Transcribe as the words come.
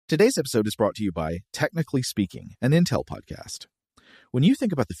Today's episode is brought to you by Technically Speaking, an Intel podcast. When you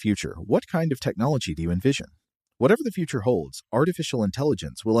think about the future, what kind of technology do you envision? Whatever the future holds, artificial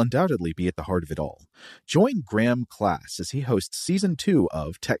intelligence will undoubtedly be at the heart of it all. Join Graham Class as he hosts Season 2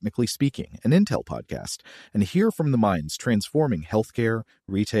 of Technically Speaking, an Intel podcast, and hear from the minds transforming healthcare,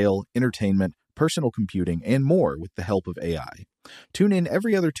 retail, entertainment, personal computing, and more with the help of AI. Tune in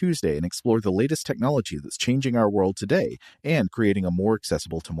every other Tuesday and explore the latest technology that's changing our world today and creating a more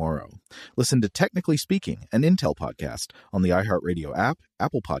accessible tomorrow. Listen to Technically Speaking, an Intel podcast on the iHeartRadio app,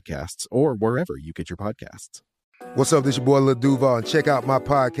 Apple Podcasts, or wherever you get your podcasts. What's up, this your boy Lil Duval, and check out my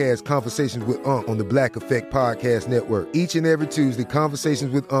podcast, Conversations with Unc, on the Black Effect Podcast Network. Each and every Tuesday,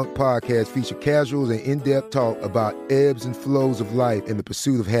 Conversations with Unc podcast feature casuals and in-depth talk about ebbs and flows of life and the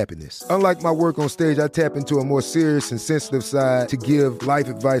pursuit of happiness. Unlike my work on stage, I tap into a more serious and sensitive side to give life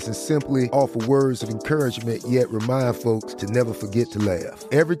advice and simply offer words of encouragement, yet remind folks to never forget to laugh.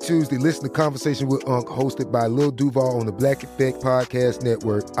 Every Tuesday, listen to Conversations with Unc, hosted by Lil Duval on the Black Effect Podcast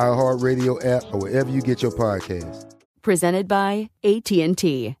Network, iHeartRadio app, or wherever you get your podcasts. Presented by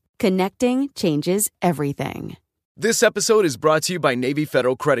AT&T. Connecting changes everything. This episode is brought to you by Navy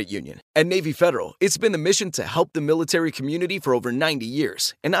Federal Credit Union. At Navy Federal, it's been the mission to help the military community for over 90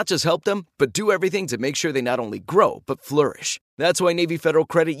 years. And not just help them, but do everything to make sure they not only grow, but flourish. That's why Navy Federal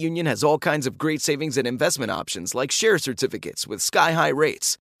Credit Union has all kinds of great savings and investment options like share certificates with sky-high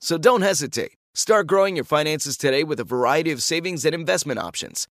rates. So don't hesitate. Start growing your finances today with a variety of savings and investment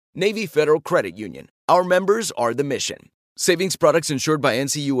options. Navy Federal Credit Union. Our members are the mission. Savings products insured by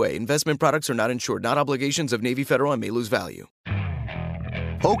NCUA. Investment products are not insured, not obligations of Navy Federal and may lose value.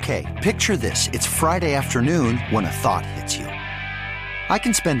 Okay, picture this. It's Friday afternoon when a thought hits you. I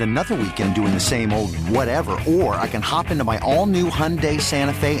can spend another weekend doing the same old whatever, or I can hop into my all-new Hyundai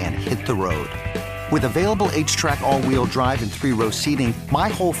Santa Fe and hit the road. With available H-Track all-wheel drive and 3-row seating, my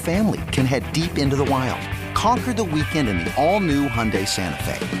whole family can head deep into the wild. Conquer the weekend in the all-new Hyundai Santa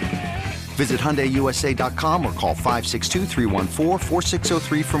Fe. Visit HyundaiUSA.com or call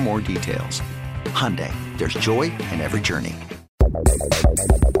 562-314-4603 for more details. Hyundai, there's joy in every journey.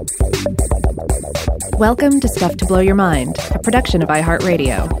 Welcome to Stuff to Blow Your Mind, a production of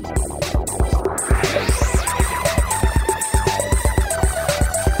iHeartRadio.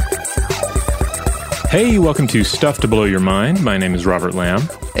 Hey, welcome to Stuff to Blow Your Mind. My name is Robert Lamb.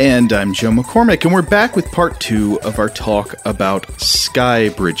 And I'm Joe McCormick, and we're back with part 2 of our talk about sky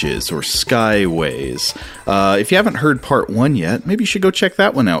bridges or skyways. If you haven't heard part 1 yet, maybe you should go check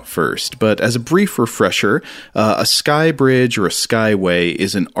that one out first. But as a brief refresher, a sky bridge or a skyway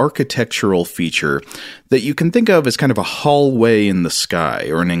is an architectural feature that you can think of as kind of a hallway in the sky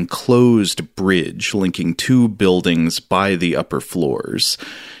or an enclosed bridge linking two buildings by the upper floors.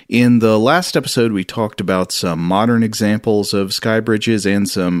 In the last episode, we talked about some modern examples of sky bridges and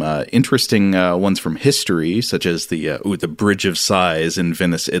some interesting ones from history, such as the Bridge of Sighs in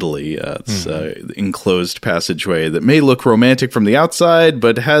Venice, Italy. It's an enclosed passageway that may look romantic from the outside,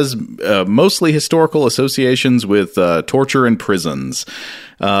 but has mostly historical associations with torture and prisons.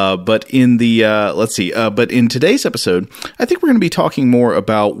 But in today's episode, I think we're going to be talking more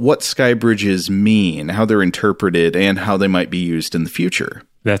about what sky bridges mean, how they're interpreted, and how they might be used in the future.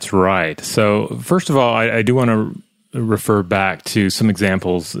 That's right. So first of all, I do want to refer back to some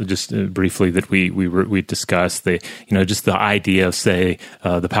examples just briefly that we discussed. Just the idea of, say,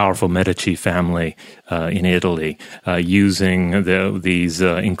 the powerful Medici family in Italy using these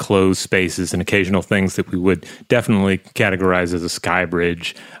enclosed spaces and occasional things that we would definitely categorize as a sky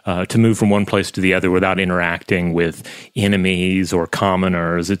bridge to move from one place to the other without interacting with enemies or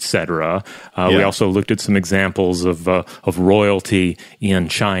commoners, etc. We also looked at some examples of royalty in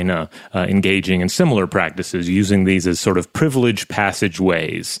China engaging in similar practices, using these as sort of privileged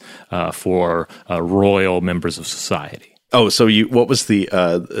passageways for royal members of society. Oh, so what was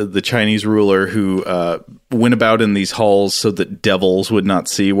the Chinese ruler who went about in these halls so that devils would not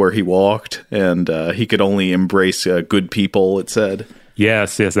see where he walked, and he could only embrace good people, it said?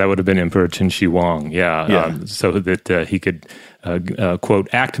 Yes, that would have been Emperor Qin Shi Huang, so that he could, quote,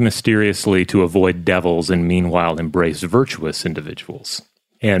 act mysteriously to avoid devils and meanwhile embrace virtuous individuals.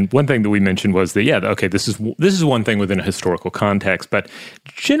 And one thing that we mentioned was that, this is one thing within a historical context, but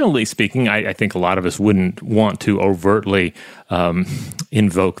generally speaking, I think a lot of us wouldn't want to overtly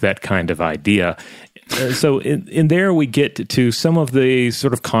invoke that kind of idea. So in there we get to some of the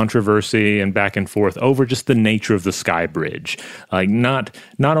sort of controversy and back and forth over just the nature of the sky bridge, not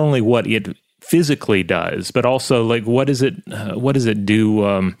only what it physically does, but also like what does it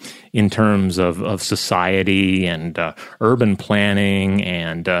do in terms of society and urban planning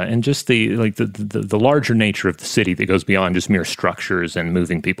and just the larger nature of the city that goes beyond just mere structures and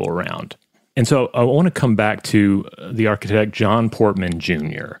moving people around. And so I want to come back to the architect John Portman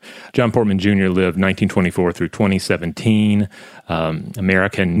Jr. John Portman Jr. lived 1924 through 2017,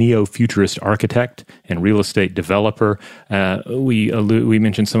 American neo-futurist architect and real estate developer. We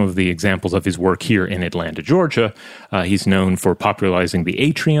mentioned some of the examples of his work here in Atlanta, Georgia. He's known for popularizing the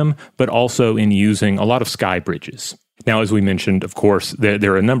atrium, but also in using a lot of sky bridges. Now, as we mentioned, of course,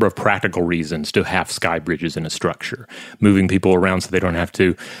 there are a number of practical reasons to have sky bridges in a structure. Moving people around so they don't have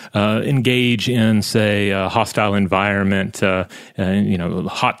to engage in, say, a hostile environment,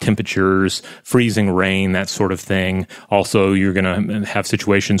 hot temperatures, freezing rain, that sort of thing. Also, you're going to have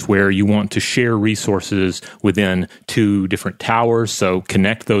situations where you want to share resources within two different towers, so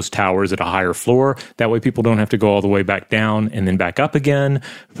connect those towers at a higher floor. That way people don't have to go all the way back down and then back up again,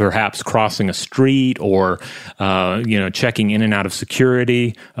 perhaps crossing a street or checking in and out of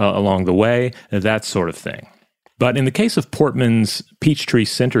security along the way, that sort of thing. But in the case of Portman's Peachtree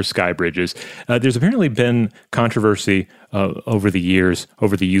Center sky bridges, there's apparently been controversy over the years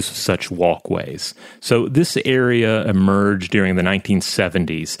over the use of such walkways. So this area emerged during the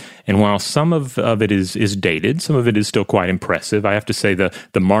 1970s, and while some of it is dated, some of it is still quite impressive. I have to say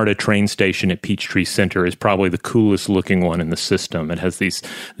the MARTA train station at Peachtree Center is probably the coolest looking one in the system. It has these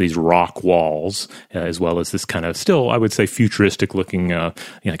rock walls, as well as this kind of still, I would say, futuristic looking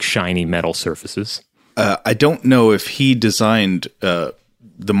like shiny metal surfaces. I don't know if he designed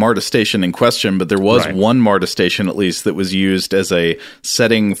the MARTA station in question, but there was one MARTA station, at least, that was used as a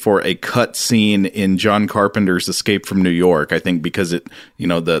setting for a cut scene in John Carpenter's Escape from New York. I think because it,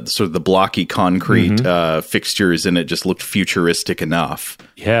 the sort of the blocky concrete fixtures in it just looked futuristic enough.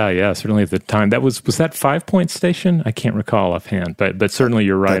 Yeah, certainly at the time. Was that 5 Point Station? I can't recall offhand, but certainly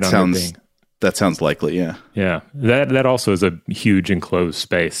you're right on it being. That sounds likely, yeah. Yeah, that also is a huge enclosed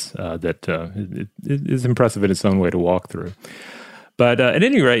space that it is impressive in its own way to walk through. But at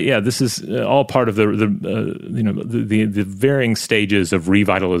any rate, yeah, this is all part of the varying stages of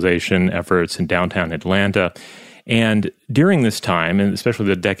revitalization efforts in downtown Atlanta. And during this time, and especially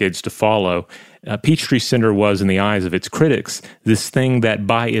the decades to follow, Peachtree Center was, in the eyes of its critics, this thing that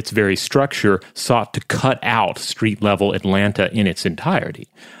by its very structure sought to cut out street-level Atlanta in its entirety.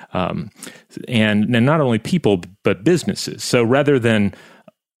 And not only people, but businesses. So rather than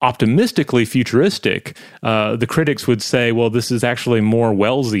optimistically futuristic, the critics would say, well, this is actually more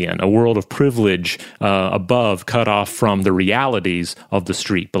Wellesian, a world of privilege above, cut off from the realities of the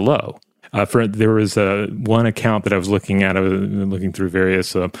street below. There was one account that I was looking at. I was looking through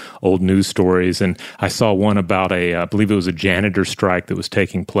various old news stories, and I saw one about I believe it was a janitor strike that was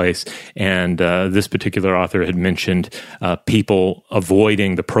taking place, and this particular author had mentioned people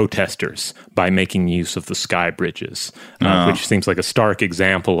avoiding the protesters by making use of the sky bridges, which seems like a stark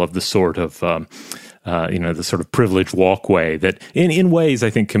example of the sort of the sort of privileged walkway that in ways I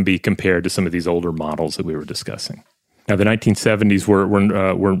think can be compared to some of these older models that we were discussing. Now, the 1970s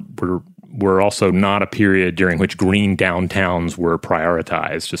were also not a period during which green downtowns were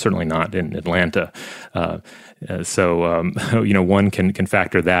prioritized, certainly not in Atlanta. One can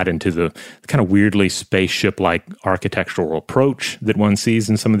factor that into the kind of weirdly spaceship-like architectural approach that one sees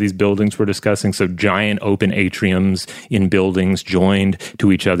in some of these buildings we're discussing. So giant open atriums in buildings joined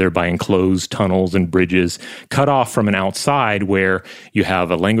to each other by enclosed tunnels and bridges, cut off from an outside where you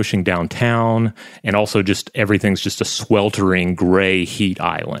have a languishing downtown and also just everything's just a sweltering gray heat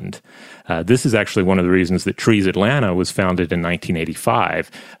island. This is actually one of the reasons that Trees Atlanta was founded in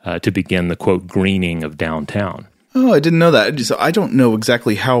 1985 to begin the, quote, greening of downtown. Oh, I didn't know that. So I don't know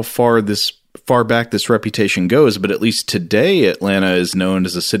exactly how far back this reputation goes, but at least today Atlanta is known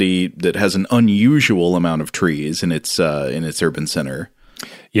as a city that has an unusual amount of trees in its urban center.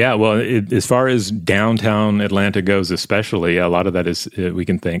 Yeah, well, as far as downtown Atlanta goes especially, a lot of that is we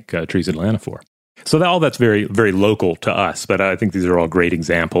can thank Trees Atlanta for. So all that's very, very local to us, but I think these are all great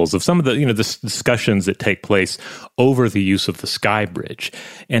examples of some of the the discussions that take place over the use of the sky bridge.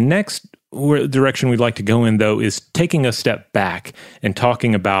 And next direction we'd like to go in, though, is taking a step back and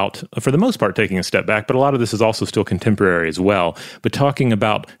talking about, for the most part, taking a step back, but a lot of this is also still contemporary as well, but talking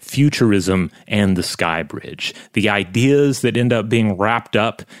about futurism and the sky bridge, the ideas that end up being wrapped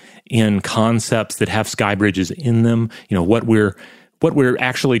up in concepts that have sky bridges in them, what we're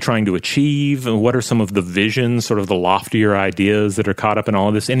actually trying to achieve, what are some of the visions, sort of the loftier ideas that are caught up in all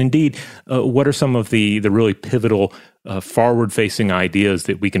of this, and indeed, what are some of the really pivotal forward-facing ideas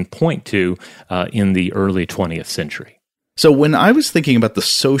that we can point to in the early 20th century. So when I was thinking about the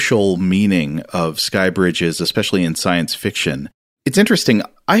social meaning of sky bridges, especially in science fiction, it's interesting.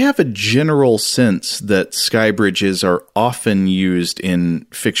 I have a general sense that sky bridges are often used in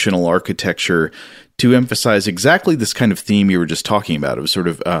fictional architecture to emphasize exactly this kind of theme you were just talking about. It was sort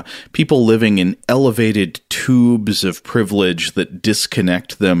of people living in elevated tubes of privilege that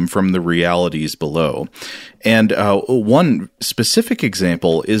disconnect them from the realities below. And one specific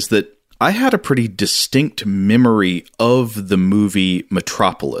example is that I had a pretty distinct memory of the movie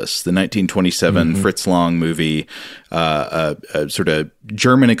Metropolis, the 1927 Fritz Lang movie, a sort of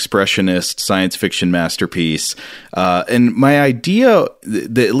German expressionist science fiction masterpiece. And my idea,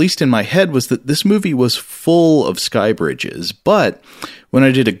 at least in my head, was that this movie was full of sky bridges. But when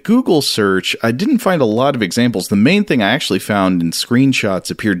I did a Google search, I didn't find a lot of examples. The main thing I actually found in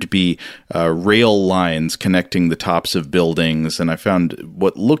screenshots appeared to be rail lines connecting the tops of buildings. And I found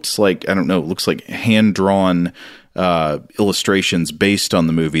what looks like, looks like hand-drawn illustrations based on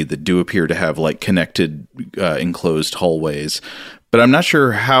the movie that do appear to have like connected enclosed hallways. But I'm not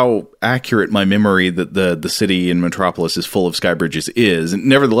sure how accurate my memory that the city in Metropolis is full of sky bridges is. And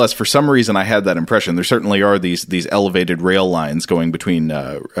nevertheless, for some reason, I had that impression. There certainly are these elevated rail lines going between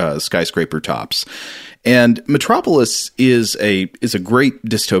skyscraper tops. And Metropolis is a great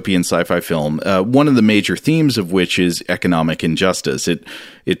dystopian sci-fi film. One of the major themes of which is economic injustice.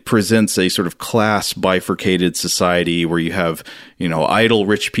 It presents a sort of class bifurcated society where you have, idle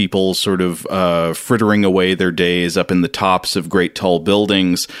rich people sort of frittering away their days up in the tops of great tall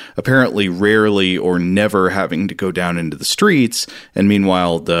buildings, apparently rarely or never having to go down into the streets. And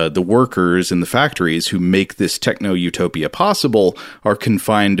meanwhile, the workers in the factories who make this techno-utopia possible are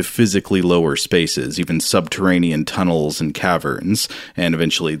confined to physically lower spaces, even subterranean tunnels and caverns. And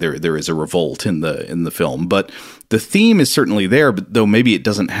eventually there is a revolt in the film. But the theme is certainly there, but though maybe it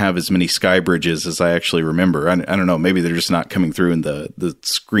doesn't have as many sky bridges as I actually remember. I don't know. Maybe they're just not coming through in the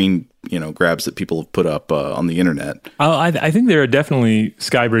screen, grabs that people have put up on the internet. I think there are definitely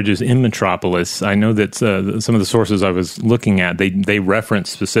sky bridges in Metropolis. I know that some of the sources I was looking at, they reference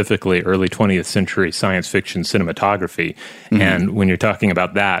specifically early 20th century science fiction cinematography. Mm-hmm. And when you're talking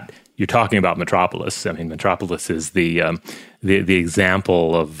about that, you're talking about Metropolis. I mean, Metropolis is the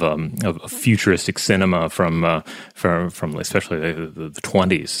example of futuristic cinema from especially the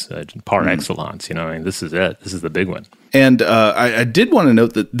 20s, par excellence. This is it. This is the big one. And I did want to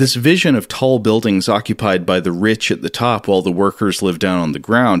note that this vision of tall buildings occupied by the rich at the top while the workers live down on the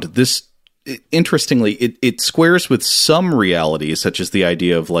ground, interestingly, it squares with some realities, such as the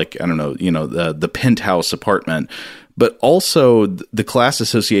idea of the penthouse apartment. But also, the class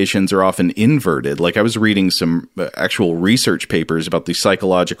associations are often inverted. Like I was reading some actual research papers about the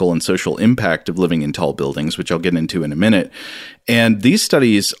psychological and social impact of living in tall buildings, which I'll get into in a minute. And these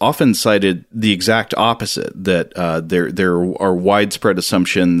studies often cited the exact opposite, that there are widespread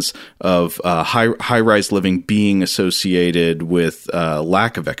assumptions of high-rise living being associated with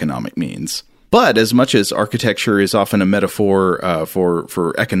lack of economic means. But as much as architecture is often a metaphor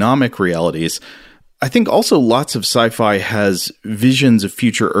for economic realities, I think also lots of sci-fi has visions of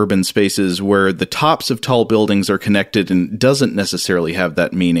future urban spaces where the tops of tall buildings are connected and doesn't necessarily have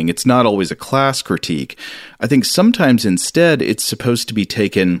that meaning. It's not always a class critique. I think sometimes instead it's supposed to be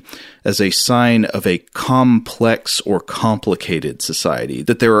taken as a sign of a complex or complicated society,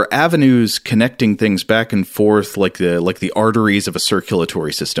 that there are avenues connecting things back and forth like the arteries of a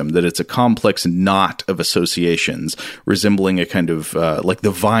circulatory system, that it's a complex knot of associations resembling a kind of like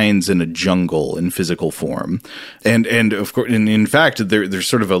the vines in a jungle in physical form. And of course, in fact, there's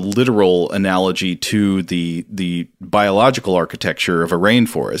sort of a literal analogy to the biological architecture of a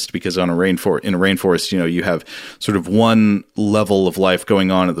rainforest, because in a rainforest, you have sort of one level of life going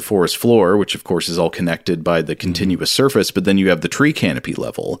on at the forest floor, which of course is all connected by the continuous surface, but then you have the tree canopy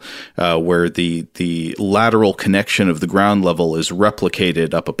level, where the lateral connection of the ground level is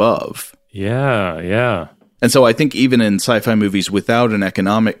replicated up above. Yeah. And so I think even in sci-fi movies without an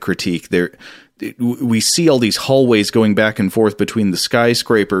economic critique, we see all these hallways going back and forth between the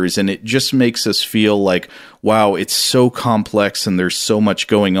skyscrapers, and it just makes us feel like, wow, it's so complex and there's so much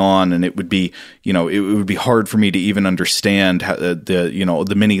going on, and it would be hard for me to even understand how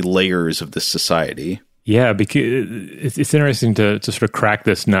the many layers of this society. Yeah, because it's interesting to sort of crack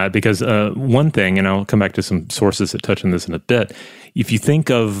this nut, because one thing, and I'll come back to some sources that touch on this in a bit. If you think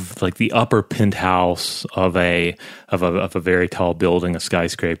of like the upper penthouse of a very tall building, a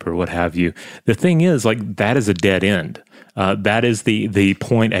skyscraper, what have you, the thing is, like, that is a dead end. That is the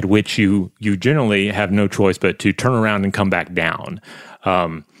point at which you generally have no choice but to turn around and come back down.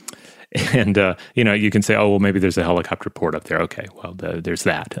 And, you can say, oh, well, maybe there's a helicopter port up there. Okay, well, there's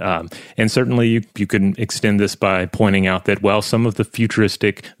that. And certainly you can extend this by pointing out that, well, some of the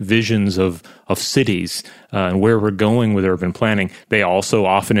futuristic visions of cities and where we're going with urban planning, they also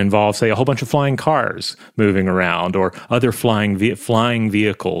often involve, say, a whole bunch of flying cars moving around or other flying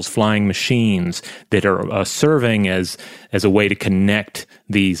vehicles, flying machines that are serving as a way to connect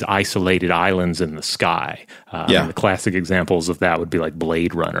these isolated islands in the sky. The classic examples of that would be like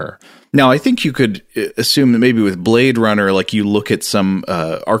Blade Runner. Now, I think you could assume that maybe with Blade Runner, like you look at some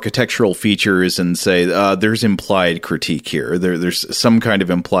architectural features and say, there's implied critique here. There's some kind of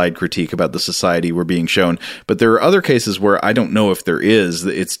implied critique about the society we're being shown. But there are other cases where I don't know if there is.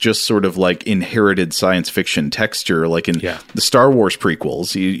 It's just sort of like inherited science fiction texture, like in the Star Wars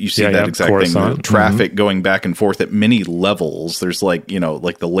prequels. You see that exact Coruscant. thing. Traffic going back and forth at many levels. There's like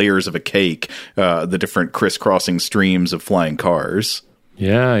the layers of a cake, the different crisscrossing streams of flying cars.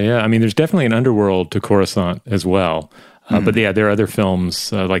 Yeah. I mean, there's definitely an underworld to Coruscant as well. But there are other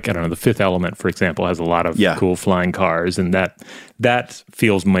films, like, I don't know, The Fifth Element, for example, has a lot of cool flying cars. And that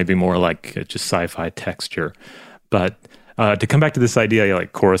feels maybe more like just sci-fi texture. But to come back to this idea,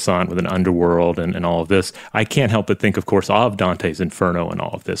 like Coruscant with an underworld and all of this, I can't help but think, of course, of Dante's Inferno and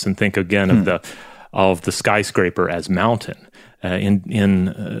all of this, and think again of the skyscraper as mountain.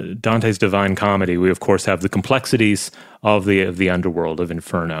 In Dante's Divine Comedy, we of course have the complexities of the underworld of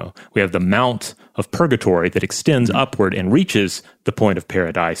Inferno. We have the mount of purgatory that extends upward and reaches the point of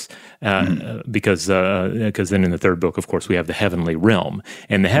paradise, because then in the third book, of course, we have the heavenly realm.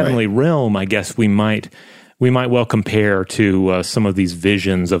 And the heavenly realm, I guess we might well compare to some of these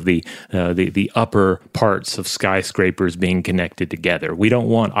visions of the upper parts of skyscrapers being connected together. We don't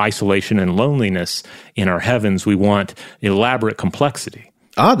want isolation and loneliness in our heavens. We want elaborate complexity.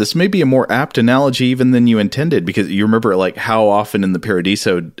 This may be a more apt analogy even than you intended, because you remember like how often in the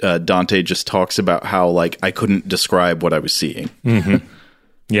Paradiso Dante just talks about how like I couldn't describe what I was seeing. Mm-hmm.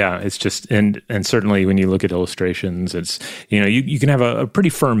 Yeah, it's just, and certainly when you look at illustrations, it's, you can have a pretty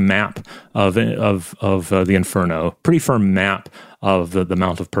firm map of the Inferno, pretty firm map of the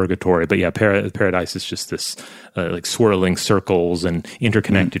Mount of Purgatory. But yeah, Paradise is just this like swirling circles and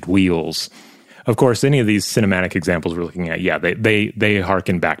interconnected wheels. Of course, any of these cinematic examples we're looking at, they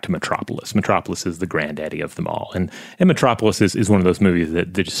harken back to Metropolis. Metropolis is the granddaddy of them all. And Metropolis is one of those movies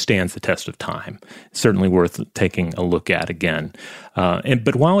that just stands the test of time. It's certainly worth taking a look at again.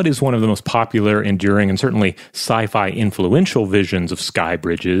 But while it is one of the most popular, enduring, and certainly sci-fi influential visions of sky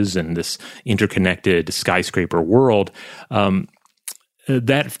bridges and this interconnected skyscraper world,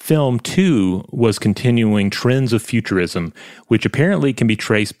 that film, too, was continuing trends of futurism, which apparently can be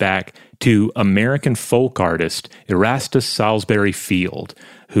traced back to American folk artist Erastus Salisbury Field,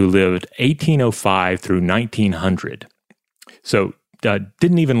 who lived 1805 through 1900. So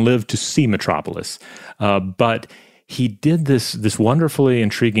didn't even live to see Metropolis, but he did this wonderfully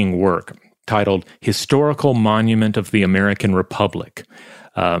intriguing work titled Historical Monument of the American Republic,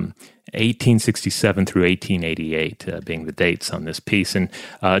 1867 through 1888 being the dates on this piece. And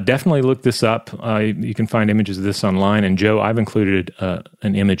definitely look this up. You can find images of this online. And Joe, I've included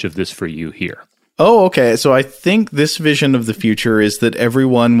an image of this for you here. Oh, okay. So I think this vision of the future is that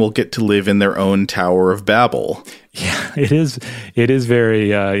everyone will get to live in their own Tower of Babel. Yeah, it is. It is very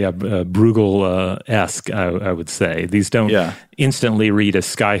Bruegel-esque, I would say. These don't instantly read as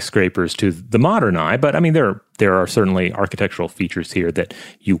skyscrapers to the modern eye, but I mean there are certainly architectural features here that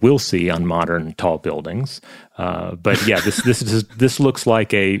you will see on modern tall buildings. But yeah, this looks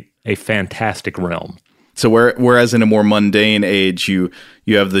like a fantastic realm. So whereas in a more mundane age, you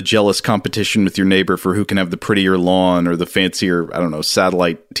have the jealous competition with your neighbor for who can have the prettier lawn or the fancier, I don't know,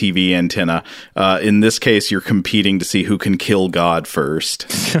 satellite TV antenna. In this case, you're competing to see who can kill God first.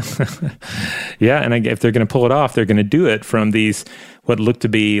 Yeah, and if they're going to pull it off, they're going to do it from these what look to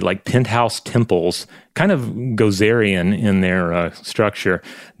be like penthouse temples, kind of Gozerian in their structure,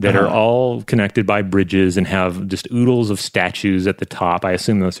 that are all connected by bridges and have just oodles of statues at the top. I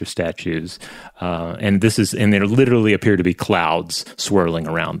assume those are statues, and they literally appear to be clouds swirling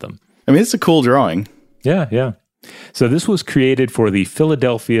around them. I mean, it's a cool drawing. Yeah. So this was created for the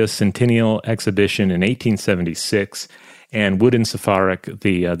Philadelphia Centennial Exhibition in 1876. And Wood and Safarik,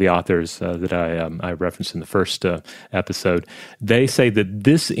 the authors that I referenced in the first episode, they say that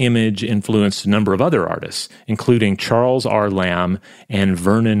this image influenced a number of other artists, including Charles R. Lamb and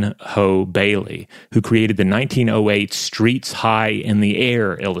Vernon Ho Bailey, who created the 1908 Streets High in the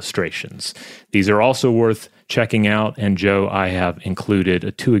Air illustrations. These are also worth checking out, and Joe, I have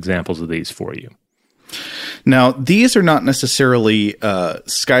included 2 examples of these for you. Now, these are not necessarily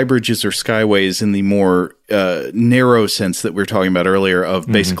sky bridges or skyways in the more narrow sense that we were talking about earlier of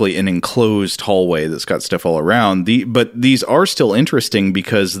basically an enclosed hallway that's got stuff all around. But these are still interesting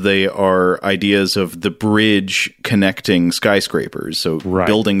because they are ideas of the bridge connecting skyscrapers. So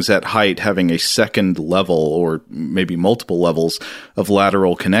buildings at height having a second level or maybe multiple levels of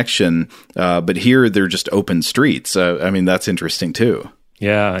lateral connection. But here they're just open streets. I mean, that's interesting too.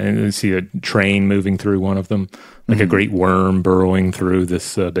 Yeah, and you see a train moving through one of them, like a great worm burrowing through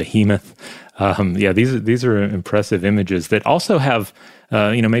this behemoth. These are impressive images that also have,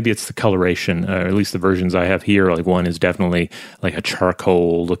 maybe it's the coloration, or at least the versions I have here. Like one is definitely like a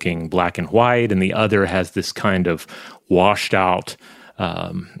charcoal-looking black and white, and the other has this kind of washed out,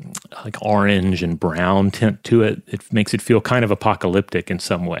 like orange and brown tint to it. It makes it feel kind of apocalyptic in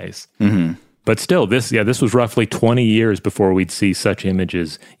some ways. Mm-hmm. But still, this was roughly 20 years before we'd see such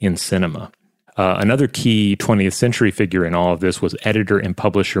images in cinema. Another key 20th century figure in all of this was editor and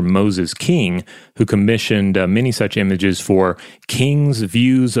publisher Moses King, who commissioned many such images for King's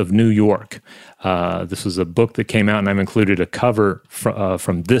Views of New York. This was a book that came out, and I've included a cover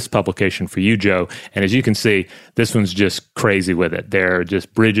from this publication for you, Joe. And as you can see, this one's just crazy with it. There are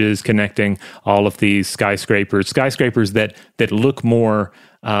just bridges connecting all of these skyscrapers that look more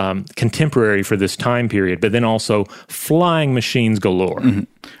contemporary for this time period, but then also flying machines galore. Mm-hmm.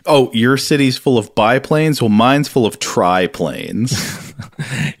 Oh, your city's full of biplanes? Well, mine's full of triplanes.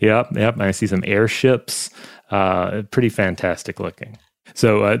 Yep. I see some airships. Pretty fantastic looking.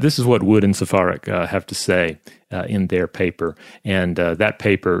 So this is what Wood and Safarik have to say in their paper. And that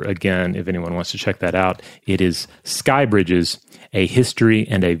paper, again, if anyone wants to check that out, it is Sky Bridges, A History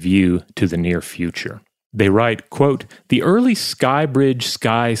and a View to the Near Future. They write, quote, "The early Skybridge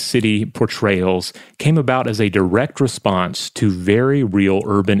Sky City portrayals came about as a direct response to very real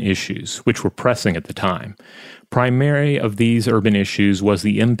urban issues, which were pressing at the time. Primary of these urban issues was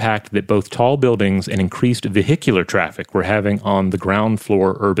the impact that both tall buildings and increased vehicular traffic were having on the ground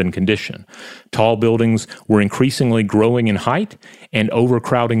floor urban condition. Tall buildings were increasingly growing in height and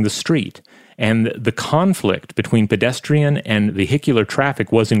overcrowding the street, and the conflict between pedestrian and vehicular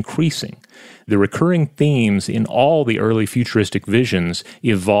traffic was increasing. The recurring themes in all the early futuristic visions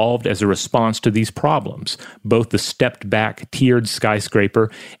evolved as a response to these problems, both the stepped-back tiered skyscraper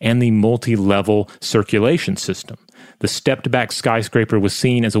and the multi-level circulation system. The stepped-back skyscraper was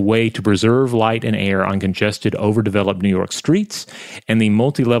seen as a way to preserve light and air on congested, overdeveloped New York streets, and the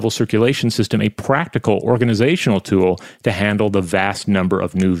multi-level circulation system a practical organizational tool to handle the vast number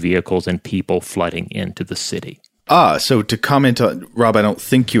of new vehicles and people flooding into the city." So to comment on, Rob, I don't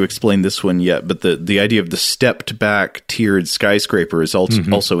think you explained this one yet, but the idea of the stepped back tiered skyscraper is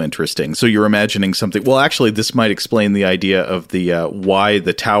also interesting. So you're imagining something, well, actually, this might explain the idea of the why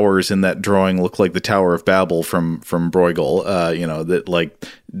the towers in that drawing look like the Tower of Babel from Bruegel, that like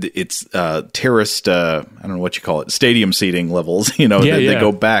it's terraced, I don't know what you call it, stadium seating levels, they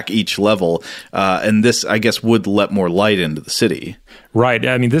go back each level. And this, I guess, would let more light into the city. Right.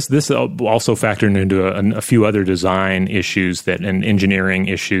 I mean, this also factored into a few other design issues and engineering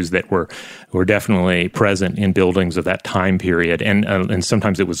issues that were definitely present in buildings of that time period. And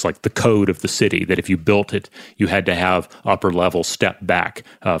sometimes it was like the code of the city that if you built it, you had to have upper level step back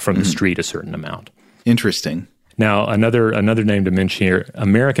from the street a certain amount. Interesting. Now, another name to mention here,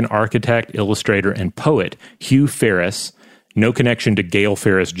 American architect, illustrator, and poet Hugh Ferris. No connection to Gale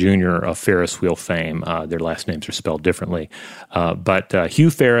Ferris Jr. of Ferris wheel fame. Their last names are spelled differently. But Hugh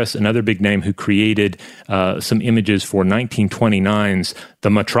Ferris, another big name who created some images for 1929's The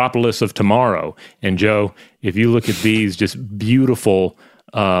Metropolis of Tomorrow. And Joe, if you look at these just beautiful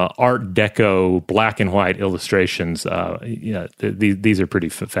Art Deco black and white illustrations, these are pretty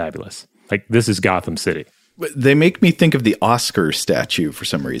fabulous. Like, this is Gotham City. They make me think of the Oscar statue for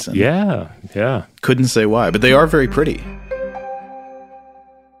some reason. Yeah. Couldn't say why, but they are very pretty.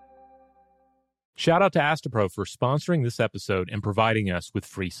 Shout out to Astepro for sponsoring this episode and providing us with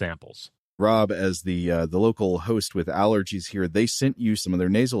free samples. Rob, as the local host with allergies here, they sent you some of their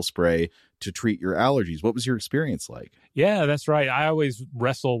nasal spray to treat your allergies. What was your experience like? Yeah, that's right. I always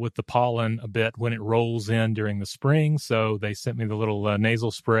wrestle with the pollen a bit when it rolls in during the spring, so they sent me the little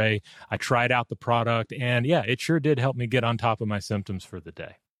nasal spray. I tried out the product, and yeah, it sure did help me get on top of my symptoms for the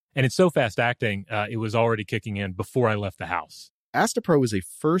day. And it's so fast-acting, it was already kicking in before I left the house. Astepro is a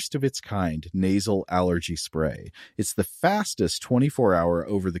first-of-its-kind nasal allergy spray. It's the fastest 24-hour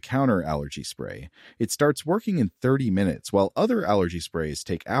over-the-counter allergy spray. It starts working in 30 minutes, while other allergy sprays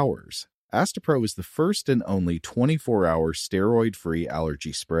take hours. Astepro is the first and only 24-hour steroid-free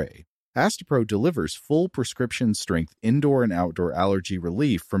allergy spray. Astepro delivers full prescription-strength indoor and outdoor allergy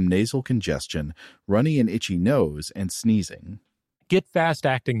relief from nasal congestion, runny and itchy nose, and sneezing. Get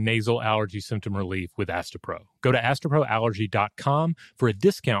fast-acting nasal allergy symptom relief with Astepro. Go to asteproallergy.com for a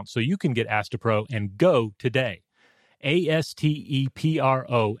discount so you can get Astepro and go today.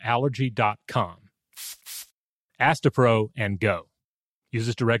 ASTEPRO allergy.com. Astepro and go. Use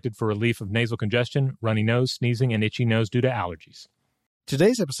as directed for relief of nasal congestion, runny nose, sneezing, and itchy nose due to allergies.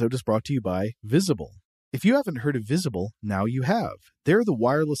 Today's episode is brought to you by Visible. If you haven't heard of Visible, now you have. They're the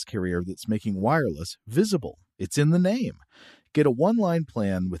wireless carrier that's making wireless visible. It's in the name. Get a one-line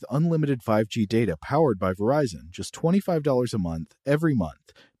plan with unlimited 5G data powered by Verizon, just $25 a month, every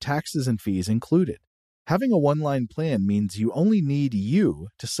month, taxes and fees included. Having a one-line plan means you only need you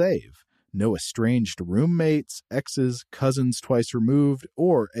to save. No estranged roommates, exes, cousins twice removed,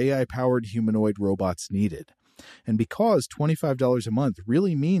 or AI-powered humanoid robots needed. And because $25 a month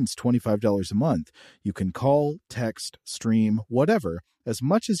really means $25 a month, you can call, text, stream, whatever, as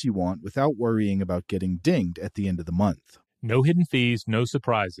much as you want without worrying about getting dinged at the end of the month. No hidden fees, no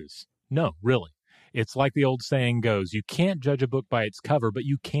surprises. No, really. It's like the old saying goes, you can't judge a book by its cover, but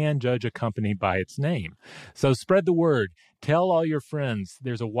you can judge a company by its name. So spread the word. Tell all your friends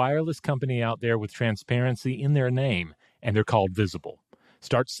there's a wireless company out there with transparency in their name, and they're called Visible.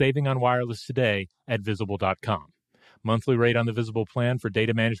 Start saving on wireless today at Visible.com. Monthly rate on the Visible plan for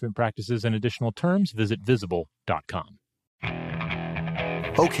data management practices and additional terms, visit Visible.com.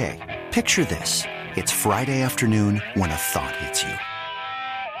 Okay, picture this. It's Friday afternoon when a thought hits you.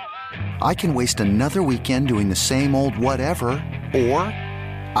 I can waste another weekend doing the same old whatever, or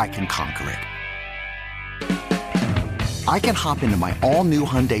I can conquer it. I can hop into my all-new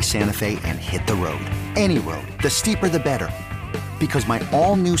Hyundai Santa Fe and hit the road. Any road. The steeper, the better. Because my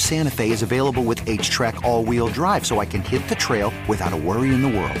all-new Santa Fe is available with H-Track all-wheel drive, so I can hit the trail without a worry in the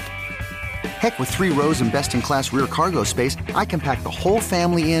world. Heck, with 3 rows and best-in-class rear cargo space, I can pack the whole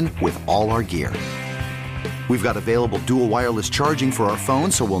family in with all our gear. We've got available dual wireless charging for our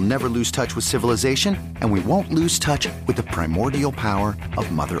phones, so we'll never lose touch with civilization, and we won't lose touch with the primordial power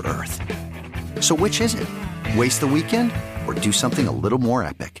of Mother Earth. So which is it? Waste the weekend or do something a little more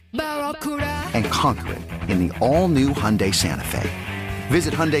epic? And conquer it in the all-new Hyundai Santa Fe.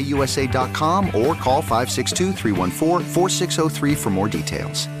 Visit HyundaiUSA.com or call 562-314-4603 for more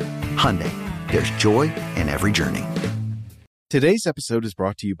details. Hyundai, there's joy in every journey. Today's episode is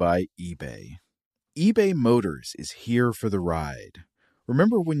brought to you by eBay. eBay Motors is here for the ride.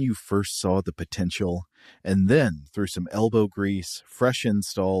 Remember when you first saw the potential? And then, through some elbow grease, fresh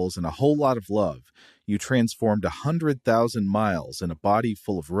installs, and a whole lot of love, you transformed 100,000 miles and a body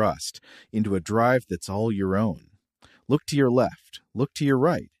full of rust into a drive that's all your own. Look to your left. Look to your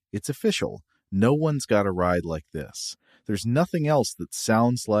right. It's official. No one's got a ride like this. There's nothing else that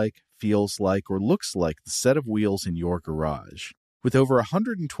sounds like, feels like, or looks like the set of wheels in your garage. With over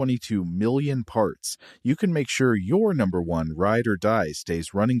 122 million parts, you can make sure your number one ride or die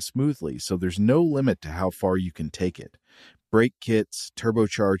stays running smoothly, so there's no limit to how far you can take it. Brake kits,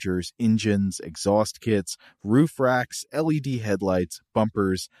 turbochargers, engines, exhaust kits, roof racks, LED headlights,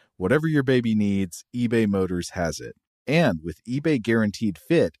 bumpers, whatever your baby needs, eBay Motors has it. And with eBay Guaranteed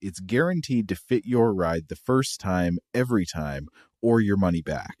Fit, it's guaranteed to fit your ride the first time, every time, or your money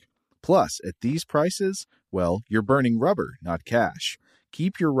back. Plus, at these prices, well, you're burning rubber, not cash.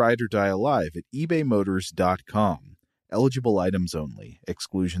 Keep your ride or die alive at ebaymotors.com. Eligible items only.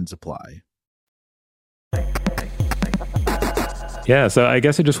 Exclusions apply. Yeah, so I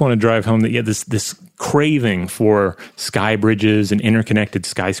guess I just want to drive home that this craving for sky bridges and interconnected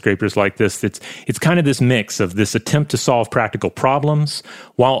skyscrapers like this. It's kind of this mix of this attempt to solve practical problems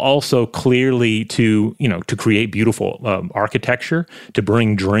while also clearly to create beautiful architecture, to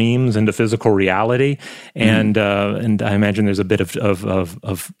bring dreams into physical reality, and I imagine there's a bit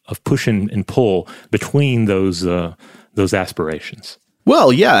of push and pull between those aspirations.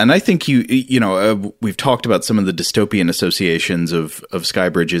 Well, yeah, and I think we've talked about some of the dystopian associations of sky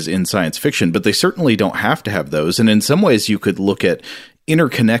bridges in science fiction, but they certainly don't have to have those. And in some ways, you could look at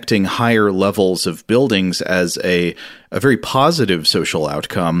interconnecting higher levels of buildings as a very positive social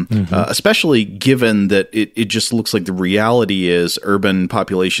outcome, especially given that it just looks like the reality is urban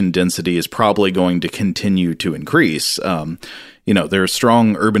population density is probably going to continue to increase. There are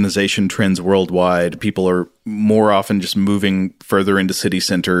strong urbanization trends worldwide. People are more often just moving further into city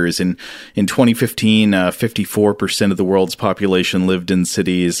centers. In 2015, 54% of the world's population lived in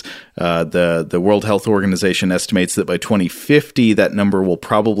cities. The World Health Organization estimates that by 2050, that number will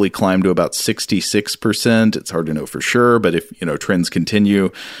probably climb to about 66%. It's hard to know for sure, but if trends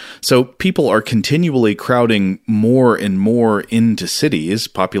continue. So people are continually crowding more and more into cities.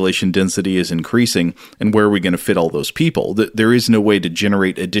 Population density is increasing. And where are we going to fit all those people? There is no way to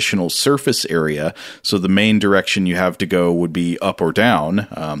generate additional surface area. So the main direction you have to go would be up or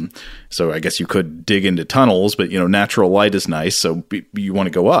down. So I guess you could dig into tunnels, but natural light is nice, so you want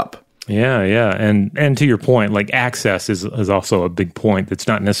to go up. Yeah. And to your point, like access is also a big point that's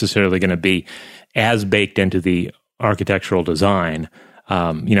not necessarily going to be as baked into the architectural design.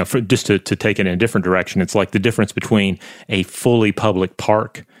 For just to take it in a different direction, it's like the difference between a fully public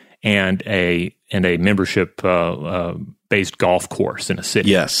park and a membership based golf course in a city.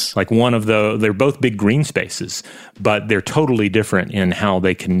 Yes. Like they're both big green spaces, but they're totally different in how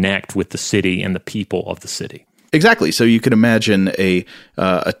they connect with the city and the people of the city. Exactly. So you could imagine a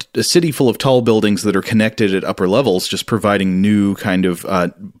city full of tall buildings that are connected at upper levels, just providing new kind of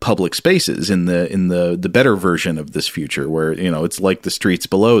public spaces in the better version of this future, where it's like the streets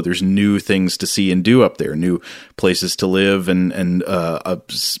below. There's new things to see and do up there, new places to live and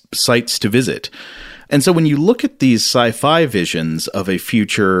sites to visit. And so when you look at these sci-fi visions of a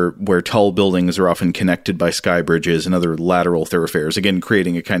future where tall buildings are often connected by sky bridges and other lateral thoroughfares, again,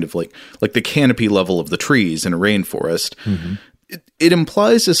 creating a kind of like the canopy level of the trees in a rainforest, it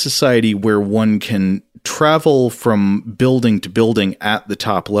implies a society where one can travel from building to building at the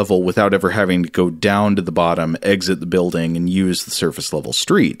top level without ever having to go down to the bottom, exit the building, and use the surface level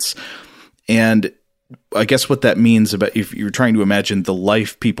streets. And I guess what that means about if you're trying to imagine the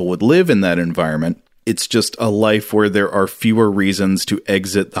life people would live in that environment, it's just a life where there are fewer reasons to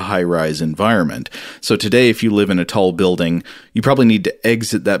exit the high-rise environment. So today, if you live in a tall building, you probably need to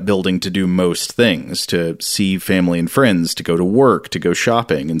exit that building to do most things, to see family and friends, to go to work, to go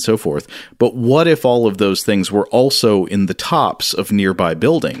shopping, and so forth. But what if all of those things were also in the tops of nearby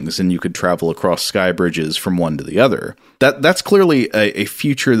buildings, and you could travel across sky bridges from one to the other? That's clearly a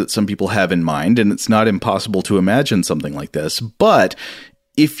future that some people have in mind, and it's not impossible to imagine something like this. But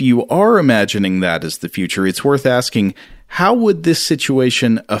if you are imagining that as the future, it's worth asking, how would this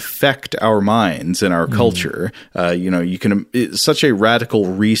situation affect our minds and our culture? It's such a radical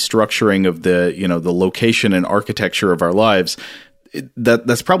restructuring of the location and architecture of our lives.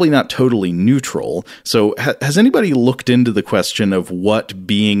 That's probably not totally neutral. So has anybody looked into the question of what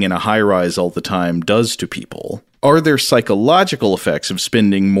being in a high-rise all the time does to people? Are there psychological effects of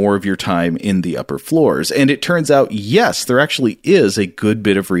spending more of your time in the upper floors? And it turns out, yes, there actually is a good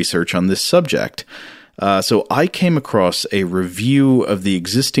bit of research on this subject. So I came across a review of the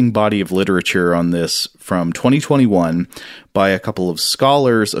existing body of literature on this from 2021 by a couple of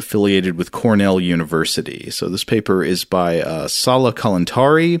scholars affiliated with Cornell University. So this paper is by Sala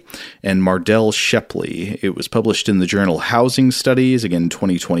Kalantari and Mardell Shepley. It was published in the journal Housing Studies, again,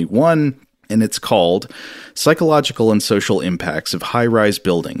 2021. And it's called Psychological and Social Impacts of High-Rise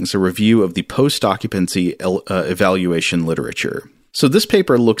Buildings, a review of the post-occupancy evaluation literature. So this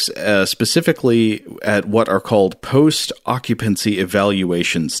paper looks specifically at what are called post-occupancy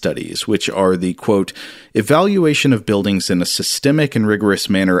evaluation studies, which are the, quote, evaluation of buildings in a systemic and rigorous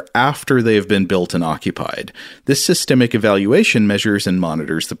manner after they have been built and occupied. This systemic evaluation measures and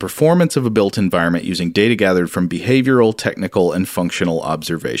monitors the performance of a built environment using data gathered from behavioral, technical, and functional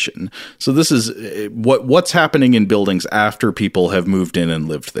observation. So this is what's happening in buildings after people have moved in and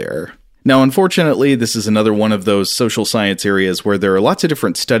lived there. Now, unfortunately, this is another one of those social science areas where there are lots of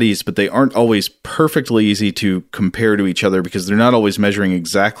different studies, but they aren't always perfectly easy to compare to each other because they're not always measuring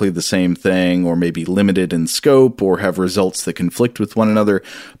exactly the same thing, or maybe limited in scope, or have results that conflict with one another.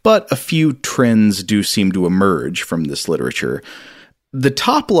 But a few trends do seem to emerge from this literature. The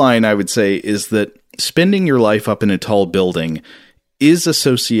top line, I would say, is that spending your life up in a tall building is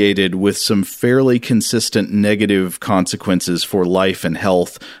associated with some fairly consistent negative consequences for life and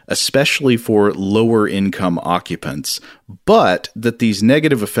health, especially for lower income occupants, but that these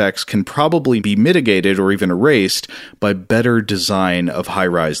negative effects can probably be mitigated or even erased by better design of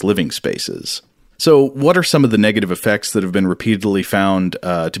high-rise living spaces. So what are some of the negative effects that have been repeatedly found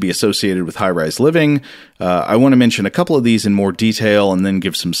to be associated with high-rise living? I want to mention a couple of these in more detail and then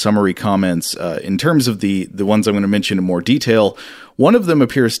give some summary comments. In terms of the ones I'm going to mention in more detail, one of them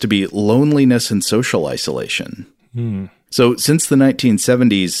appears to be loneliness and social isolation. So since the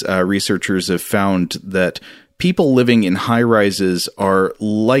 1970s, researchers have found that people living in high-rises are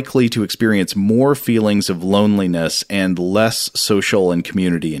likely to experience more feelings of loneliness and less social and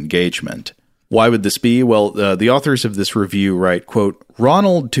community engagement. Why would this be? Well, the authors of this review write, quote,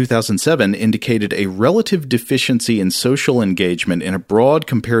 Ronald 2007 indicated a relative deficiency in social engagement in a broad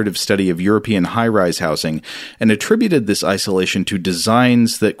comparative study of European high-rise housing and attributed this isolation to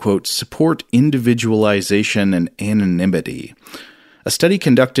designs that, quote, support individualization and anonymity. A study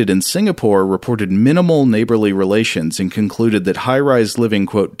conducted in Singapore reported minimal neighborly relations and concluded that high-rise living,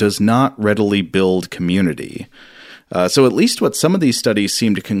 quote, does not readily build community. So at least what some of these studies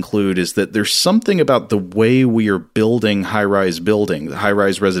seem to conclude is that there's something about the way we are building high-rise buildings,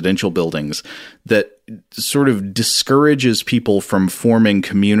 high-rise residential buildings, that sort of discourages people from forming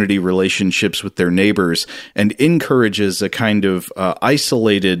community relationships with their neighbors and encourages a kind of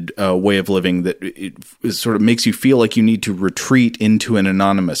isolated way of living that it sort of makes you feel like you need to retreat into an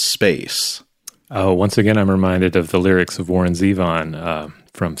anonymous space. Oh, once again, I'm reminded of the lyrics of Warren Zevon,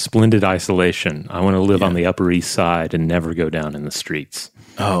 from Splendid Isolation. I want to live on the Upper East Side and never go down in the streets.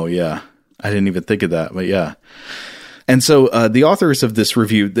 Oh, yeah. I didn't even think of that, but yeah. And so the authors of this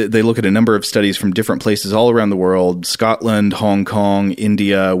review, they look at a number of studies from different places all around the world, Scotland, Hong Kong,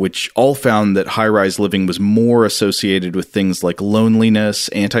 India, which all found that high-rise living was more associated with things like loneliness,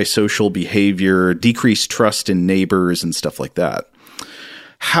 antisocial behavior, decreased trust in neighbors, and stuff like that.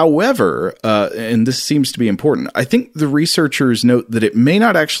 However, and this seems to be important, I think the researchers note that it may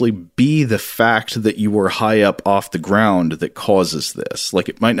not actually be the fact that you are high up off the ground that causes this. Like,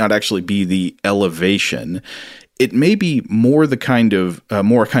 it might not actually be the elevation. It may be more the kind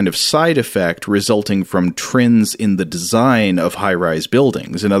of side effect resulting from trends in the design of high-rise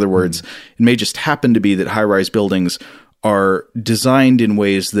buildings. In other words, it may just happen to be that high-rise buildings are designed in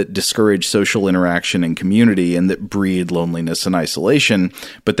ways that discourage social interaction and community and that breed loneliness and isolation,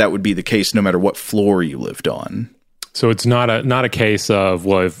 but that would be the case no matter what floor you lived on. So it's not a case of,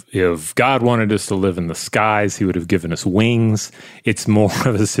 well, if God wanted us to live in the skies, he would have given us wings. It's more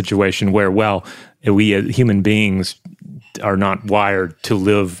of a situation where, well, we as human beings are not wired to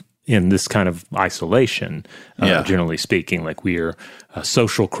live in this kind of isolation, generally speaking. Like, we are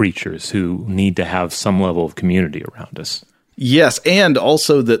social creatures who need to have some level of community around us. Yes, and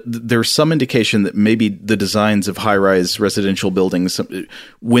also that there's some indication that maybe the designs of high-rise residential buildings,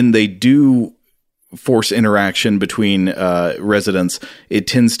 when they do force interaction between residents, it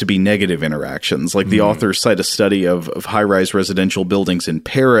tends to be negative interactions. Like, the authors cite a study of high-rise residential buildings in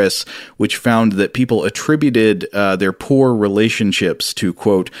Paris, which found that people attributed their poor relationships to,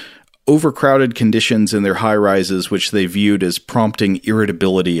 quote, overcrowded conditions in their high-rises, which they viewed as prompting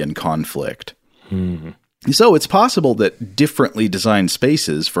irritability and conflict. So it's possible that differently designed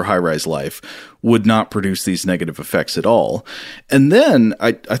spaces for high-rise life would not produce these negative effects at all. And then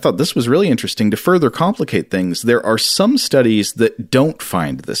I thought this was really interesting. To further complicate things, there are some studies that don't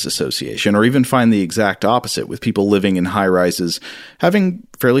find this association or even find the exact opposite, with people living in high-rises having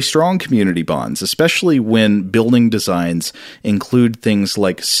fairly strong community bonds, especially when building designs include things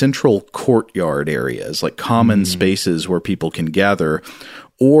like central courtyard areas, like common spaces where people can gather,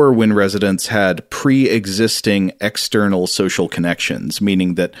 or when residents had pre-existing external social connections,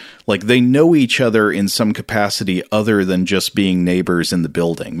 meaning that, like, they know each other in some capacity other than just being neighbors in the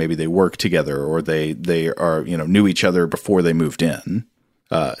building. Maybe they work together, or they are, knew each other before they moved in.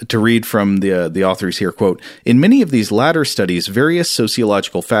 To read from the authors here, quote, in many of these latter studies, various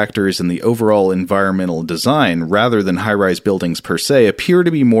sociological factors in the overall environmental design, rather than high-rise buildings per se, appear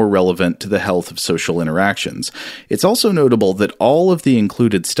to be more relevant to the health of social interactions. It's also notable that all of the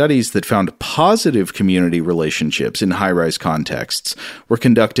included studies that found positive community relationships in high-rise contexts were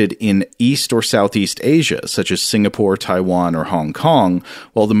conducted in East or Southeast Asia, such as Singapore, Taiwan, or Hong Kong,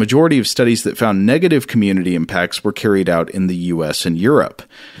 while the majority of studies that found negative community impacts were carried out in the U.S. and Europe.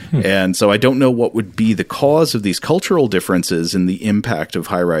 And so I don't know what would be the cause of these cultural differences in the impact of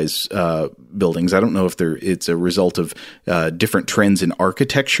high-rise buildings. I don't know if it's a result of different trends in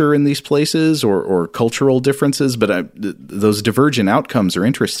architecture in these places or cultural differences, but those divergent outcomes are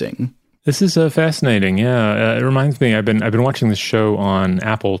interesting. This is fascinating. Yeah, it reminds me. I've been watching this show on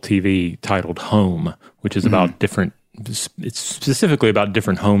Apple TV titled Home, which is about different. It's specifically about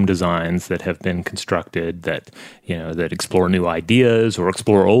different home designs that have been constructed that explore new ideas or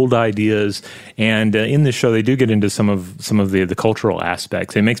explore old ideas. And in this show, they do get into some of the cultural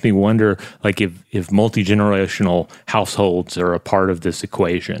aspects. It makes me wonder, like, if multi-generational households are a part of this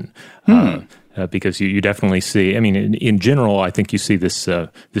equation. Because you definitely see, I mean, in general, I think you see this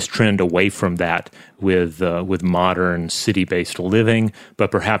trend away from that with modern city-based living,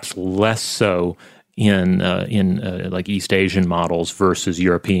 but perhaps less so in like East Asian models versus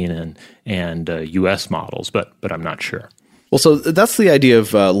European and U.S. models, but I'm not sure. Well, so that's the idea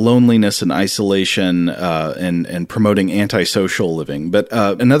of loneliness and isolation and promoting antisocial living. But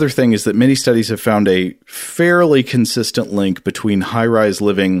another thing is that many studies have found a fairly consistent link between high-rise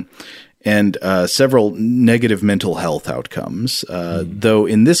living and several negative mental health outcomes. Though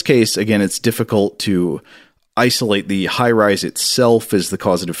in this case, again, it's difficult to isolate the high-rise itself as the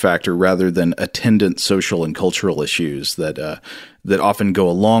causative factor rather than attendant social and cultural issues that often go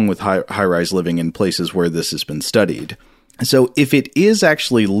along with high-rise living in places where this has been studied. So if it is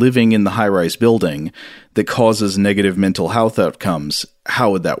actually living in the high-rise building that causes negative mental health outcomes,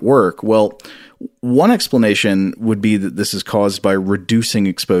 how would that work? Well, one explanation would be that this is caused by reducing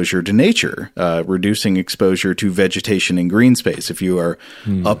exposure to nature, reducing exposure to vegetation and green space. If you are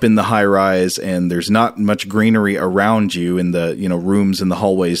up in the high rise and there's not much greenery around you in the rooms and the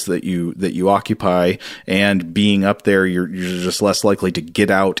hallways that you occupy, and being up there, you're just less likely to get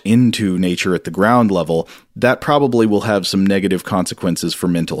out into nature at the ground level. That probably will have some negative consequences for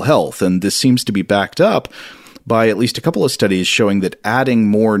mental health, and this seems to be backed up by at least a couple of studies showing that adding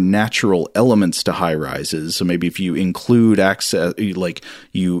more natural elements to high rises, so maybe if you include access, like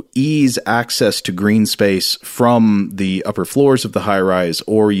you ease access to green space from the upper floors of the high rise,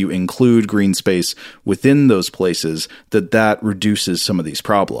 or you include green space within those places, that reduces some of these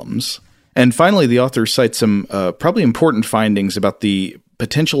problems. And finally, the author cites some probably important findings about the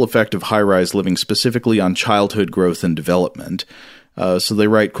potential effect of high-rise living specifically on childhood growth and development. So they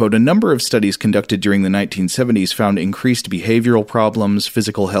write, quote, "A number of studies conducted during the 1970s found increased behavioral problems,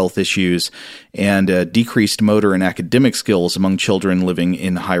 physical health issues, and decreased motor and academic skills among children living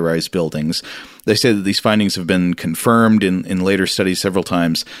in high-rise buildings." They say that these findings have been confirmed in later studies several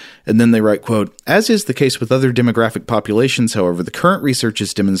times. And then they write, quote, "As is the case with other demographic populations, however, the current research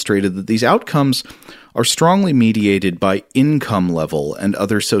has demonstrated that these outcomes are strongly mediated by income level and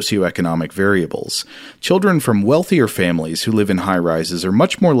other socioeconomic variables. Children from wealthier families who live in high-rises are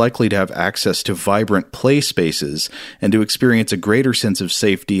much more likely to have access to vibrant play spaces and to experience a greater sense of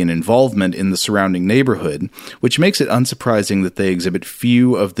safety and involvement in the surrounding neighborhood, which makes it unsurprising that they exhibit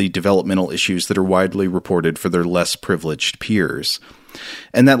few of the developmental issues that are widely reported for their less privileged peers."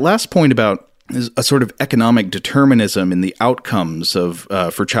 And that last point about a sort of economic determinism in the outcomes of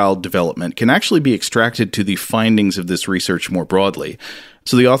for child development can actually be extracted to the findings of this research more broadly.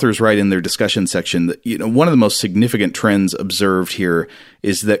 So the authors write in their discussion section that one of the most significant trends observed here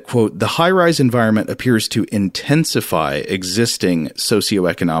is that, quote, "The high-rise environment appears to intensify existing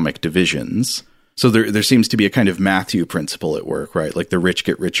socioeconomic divisions." So there seems to be a kind of Matthew principle at work, right? Like the rich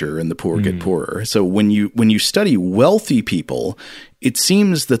get richer and the poor get poorer. So when you study wealthy people, it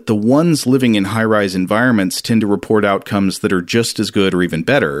seems that the ones living in high-rise environments tend to report outcomes that are just as good or even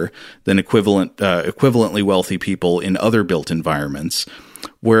better than equivalently wealthy people in other built environments.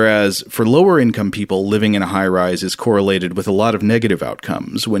 Whereas for lower-income people, living in a high-rise is correlated with a lot of negative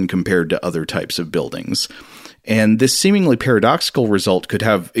outcomes when compared to other types of buildings. And this seemingly paradoxical result could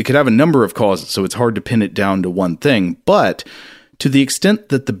have a number of causes, so it's hard to pin it down to one thing. But to the extent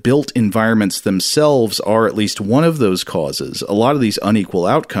that the built environments themselves are at least one of those causes, a lot of these unequal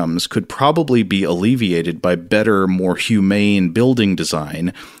outcomes could probably be alleviated by better, more humane building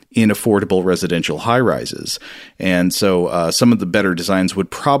design in affordable residential high-rises. And so some of the better designs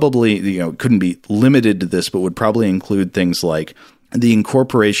would probably, couldn't be limited to this, but would probably include things like the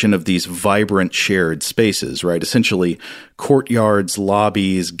incorporation of these vibrant shared spaces, right? Essentially courtyards,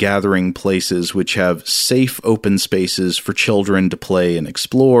 lobbies, gathering places which have safe open spaces for children to play and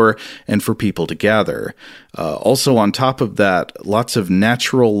explore and for people to gather. Also on top of that, lots of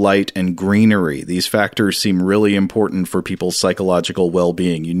natural light and greenery. These factors seem really important for people's psychological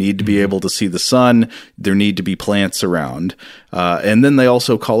well-being. You need to be able to see the sun. There need to be plants around. And then they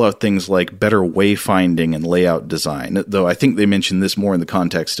also call out things like better wayfinding and layout design, though I think they mention this more in the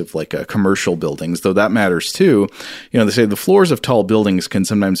context of like commercial buildings, though that matters too. They say the floors of tall buildings can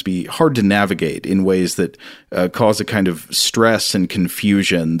sometimes be hard to navigate in ways that cause a kind of stress and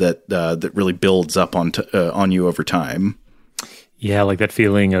confusion that really builds up on you over time. Yeah, like that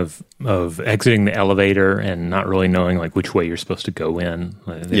feeling of exiting the elevator and not really knowing like which way you're supposed to go in.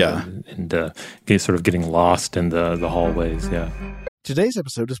 Yeah. And sort of getting lost in the hallways, yeah. Today's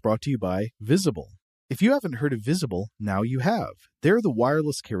episode is brought to you by Visible. If you haven't heard of Visible, now you have. They're the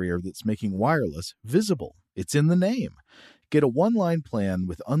wireless carrier that's making wireless visible. It's in the name. Get a one-line plan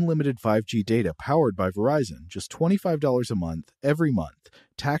with unlimited 5G data powered by Verizon, just $25 a month, every month,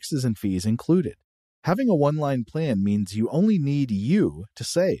 taxes and fees included. Having a one-line plan means you only need you to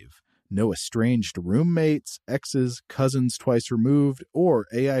save. No estranged roommates, exes, cousins twice removed, or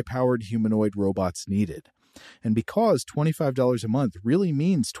AI-powered humanoid robots needed. And because $25 a month really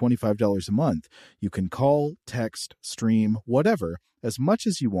means $25 a month, you can call, text, stream, whatever, as much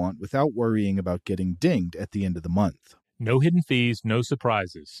as you want without worrying about getting dinged at the end of the month. No hidden fees, no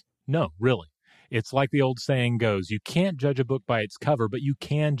surprises. No, really. It's like the old saying goes, you can't judge a book by its cover, but you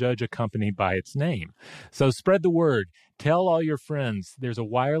can judge a company by its name. So spread the word. Tell all your friends there's a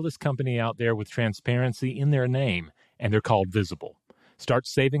wireless company out there with transparency in their name, and they're called Visible. Start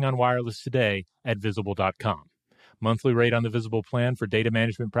saving on wireless today at Visible.com. Monthly rate on the Visible plan for data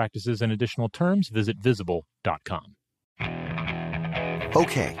management practices and additional terms, visit Visible.com.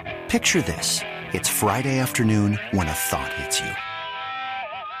 Okay, picture this. It's Friday afternoon when a thought hits you.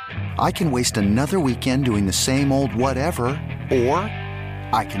 I can waste another weekend doing the same old whatever, or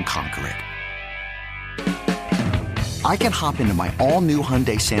I can conquer it. I can hop into my all-new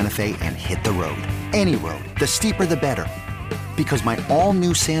Hyundai Santa Fe and hit the road. Any road. The steeper, the better. Because my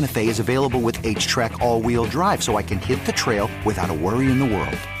all-new Santa Fe is available with H-Track all-wheel drive, so I can hit the trail without a worry in the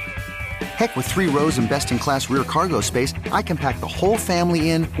world. Heck, with 3 rows and best-in-class rear cargo space, I can pack the whole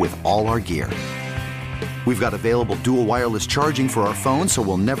family in with all our gear. We've got available dual wireless charging for our phones, so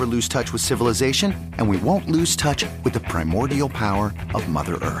we'll never lose touch with civilization, and we won't lose touch with the primordial power of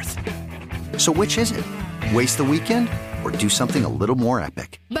Mother Earth. So which is it? Waste the weekend or do something a little more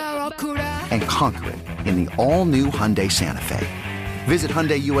epic? And conquer it in the all-new Hyundai Santa Fe. Visit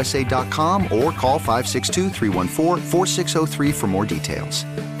HyundaiUSA.com or call 562-314-4603 for more details.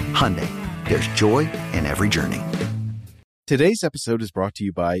 Hyundai, there's joy in every journey. Today's episode is brought to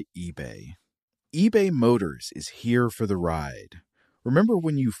you by eBay. eBay Motors is here for the ride. Remember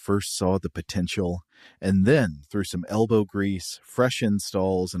when you first saw the potential? And then, through some elbow grease, fresh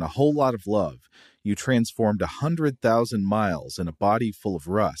installs, and a whole lot of love, you transformed 100,000 miles and a body full of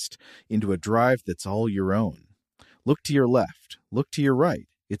rust into a drive that's all your own. Look to your left. Look to your right.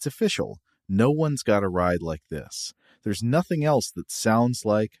 It's official. No one's got a ride like this. There's nothing else that sounds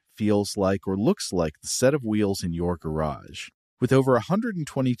like, feels like, or looks like the set of wheels in your garage. With over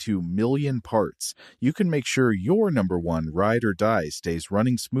 122 million parts, you can make sure your number one ride or die stays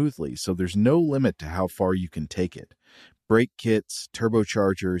running smoothly, so there's no limit to how far you can take it. Brake kits,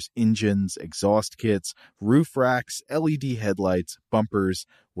 turbochargers, engines, exhaust kits, roof racks, LED headlights, bumpers,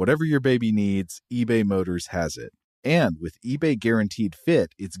 whatever your baby needs, eBay Motors has it. And with eBay Guaranteed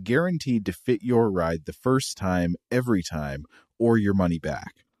Fit, it's guaranteed to fit your ride the first time, every time, or your money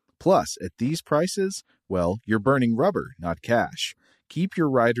back. Plus, at these prices, well, you're burning rubber, not cash. Keep your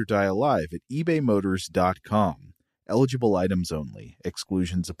ride or die alive at ebaymotors.com. Eligible items only.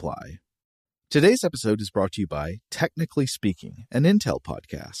 Exclusions apply. Today's episode is brought to you by Technically Speaking, an Intel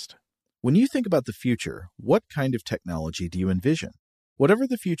podcast. When you think about the future, what kind of technology do you envision? Whatever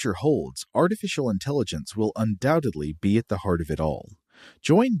the future holds, artificial intelligence will undoubtedly be at the heart of it all.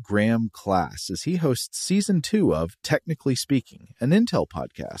 Join Graham Class as he hosts Season 2 of Technically Speaking, an Intel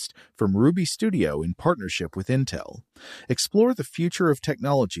podcast from Ruby Studio in partnership with Intel. Explore the future of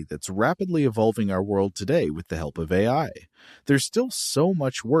technology that's rapidly evolving our world today with the help of AI. There's still so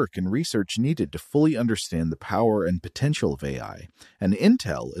much work and research needed to fully understand the power and potential of AI, and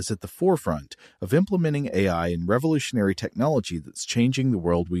Intel is at the forefront of implementing AI in revolutionary technology that's changing the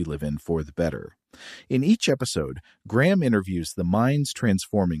world we live in for the better. In each episode, Graham interviews the minds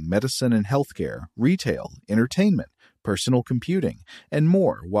transforming medicine and healthcare, retail, entertainment, personal computing, and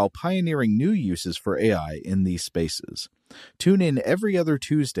more while pioneering new uses for AI in these spaces. Tune in every other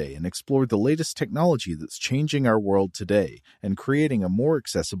Tuesday and explore the latest technology that's changing our world today and creating a more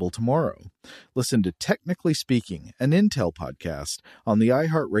accessible tomorrow. Listen to Technically Speaking, an Intel podcast on the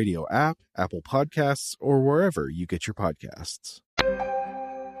iHeartRadio app, Apple Podcasts, or wherever you get your podcasts.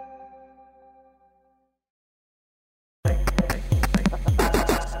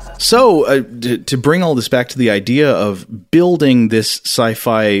 So, to bring all this back to the idea of building this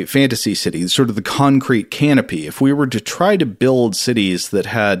sci-fi fantasy city, sort of the concrete canopy, if we were to try to build cities that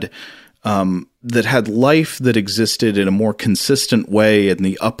had life that existed in a more consistent way in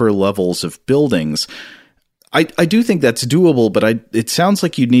the upper levels of buildings, I do think that's doable, but it sounds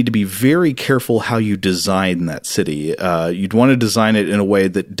like you'd need to be very careful how you design that city. You'd want to design it in a way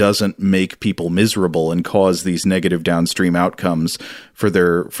that doesn't make people miserable and cause these negative downstream outcomes for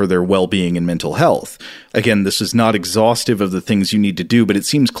their well-being and mental health. Again, this is not exhaustive of the things you need to do, but it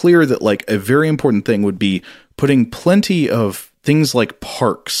seems clear that like a very important thing would be putting plenty of things like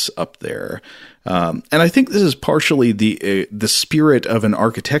parks up there. And I think this is partially the spirit of an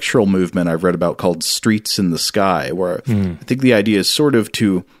architectural movement I've read about called Streets in the Sky, where I think the idea is sort of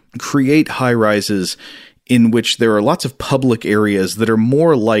to create high rises in which there are lots of public areas that are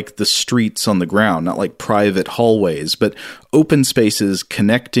more like the streets on the ground, not like private hallways, but open spaces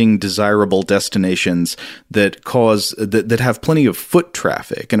connecting desirable destinations that have plenty of foot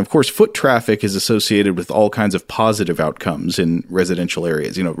traffic. And of course, foot traffic is associated with all kinds of positive outcomes in residential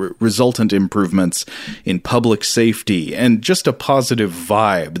areas, resultant improvements in public safety and just a positive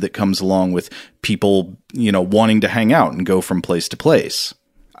vibe that comes along with people, wanting to hang out and go from place to place.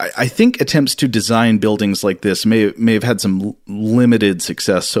 I think attempts to design buildings like this may have had some limited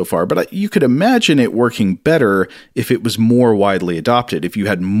success so far, but you could imagine it working better if it was more widely adopted, if you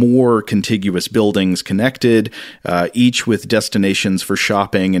had more contiguous buildings connected, each with destinations for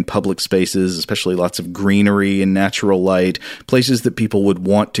shopping and public spaces, especially lots of greenery and natural light, places that people would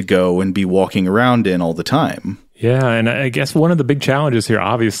want to go and be walking around in all the time. Yeah, and I guess one of the big challenges here,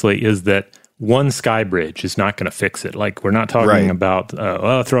 obviously, is that one sky bridge is not going to fix it. Like, we're not talking about,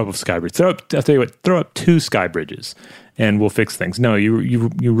 throw up a sky bridge. I'll tell you what, throw up 2 sky bridges and we'll fix things. No,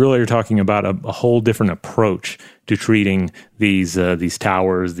 you really are talking about a whole different approach to treating these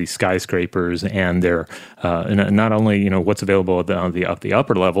towers, these skyscrapers, and their not only what's available at the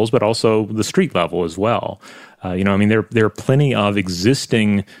upper levels, but also the street level as well. There are plenty of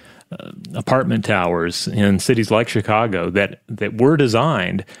existing apartment towers in cities like Chicago that were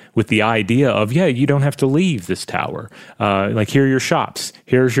designed with the idea of, you don't have to leave this tower. Like, here are your shops.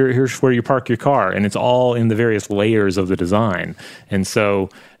 Here's where you park your car, and it's all in the various layers of the design. And so,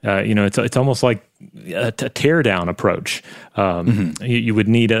 it's almost like a tear down approach. You would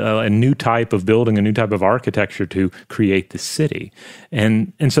need a new type of building, a new type of architecture to create the city.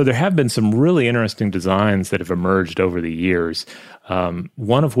 And so there have been some really interesting designs that have emerged over the years.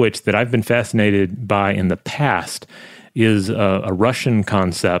 One of which that I've been fascinated by in the past is a Russian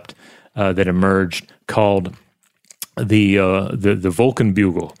concept that emerged called the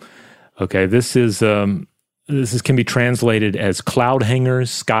Wolkenbügel. Okay, this can be translated as cloud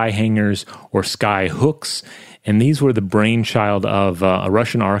hangers, sky hangers, or sky hooks. And these were the brainchild of a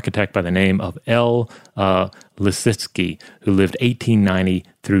Russian architect by the name of L. Lissitzky, who lived 1890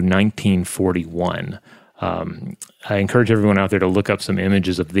 through 1941. I encourage everyone out there to look up some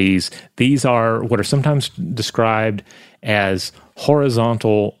images of these. These are what are sometimes described as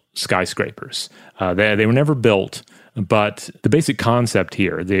horizontal skyscrapers. They were never built, but the basic concept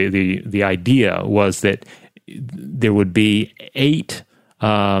here, the idea was that there would be 8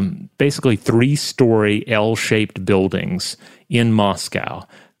 basically 3-story L-shaped buildings in Moscow,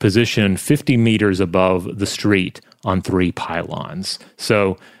 positioned 50 meters above the street on 3 pylons.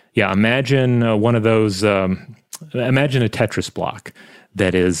 So, imagine one of those. Imagine a Tetris block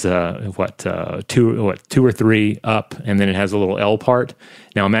that is 2 or 3 up, and then it has a little L part.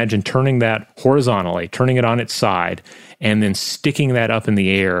 Now imagine turning that horizontally, turning it on its side, and then sticking that up in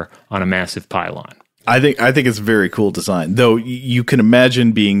the air on a massive pylon. I think it's a very cool design, though. You can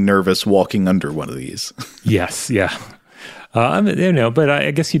imagine being nervous walking under one of these. Yes, yeah. But I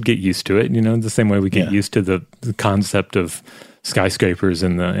guess you'd get used to it. The same way we get used to the concept of skyscrapers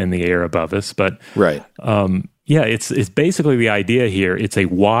in the air above us. But right, it's basically the idea here. It's a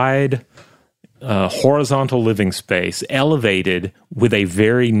wide horizontal living space elevated with a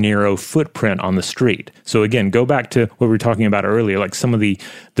very narrow footprint on the street. So again, go back to what we were talking about earlier, like some of the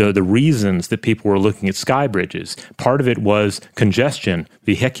reasons that people were looking at sky bridges. Part of it was congestion,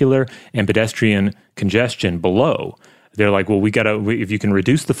 vehicular and pedestrian congestion below. They're like, well, if you can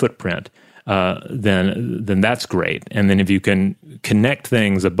reduce the footprint, then that's great. And then if you can connect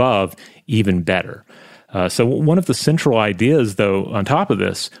things above, even better. So one of the central ideas, though, on top of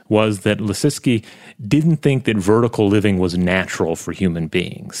this, was that Lissitzky didn't think that vertical living was natural for human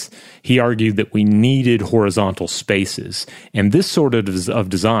beings. He argued that we needed horizontal spaces. And this sort of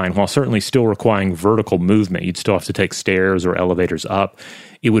design, while certainly still requiring vertical movement, you'd still have to take stairs or elevators up,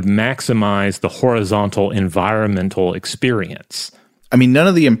 it would maximize the horizontal environmental experience. I mean, none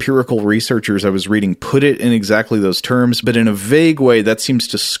of the empirical researchers I was reading put it in exactly those terms, but in a vague way, that seems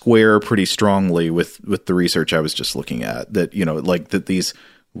to square pretty strongly with the research I was just looking at. That, that these,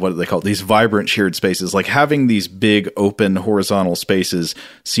 what do they call it? These vibrant shared spaces, like having these big open horizontal spaces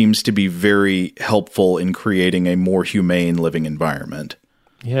seems to be very helpful in creating a more humane living environment.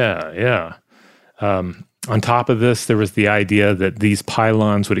 Yeah. On top of this, there was the idea that these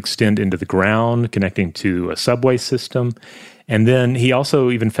pylons would extend into the ground, connecting to a subway system. And then he also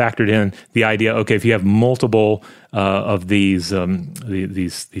even factored in the idea, okay, if you have multiple of these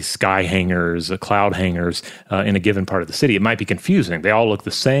sky hangers, cloud hangers in a given part of the city, it might be confusing. They all look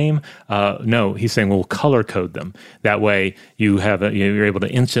the same. No, he's saying we'll color code them. That way you're able to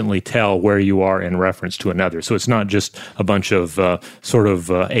instantly tell where you are in reference to another. So it's not just a bunch of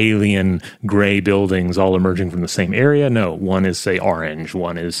alien gray buildings all emerging from the same area. No, one is, say, orange,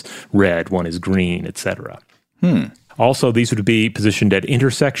 one is red, one is green, etc. Also, these would be positioned at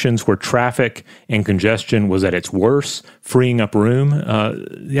intersections where traffic and congestion was at its worst, freeing up room.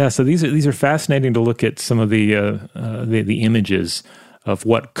 So these are fascinating to look at some of the images of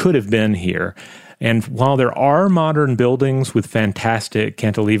what could have been here. And while there are modern buildings with fantastic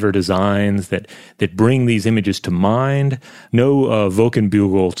cantilever designs that bring these images to mind, no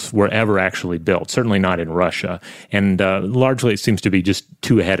Wolkenbügels were ever actually built, certainly not in Russia. And largely it seems to be just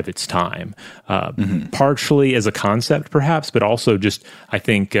too ahead of its time, partially as a concept perhaps, but also just, I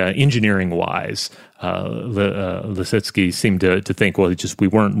think, engineering-wise, Lisitsky seemed to think, well, we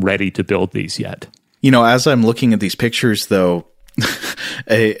weren't ready to build these yet. As I'm looking at these pictures, though,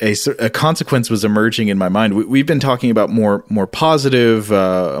 a consequence was emerging in my mind. We've been talking about more positive,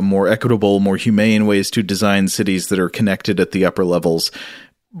 more equitable, more humane ways to design cities that are connected at the upper levels.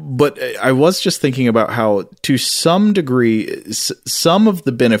 But I was just thinking about how, to some degree, some of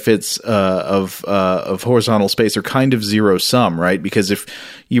the benefits of horizontal space are kind of zero sum, right? Because if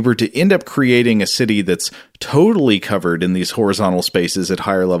you were to end up creating a city that's totally covered in these horizontal spaces at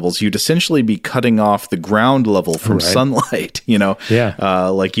higher levels, you'd essentially be cutting off the ground level from sunlight.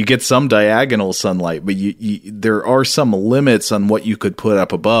 Like you get some diagonal sunlight, but there are some limits on what you could put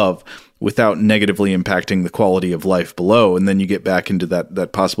up above without negatively impacting the quality of life below. And then you get back into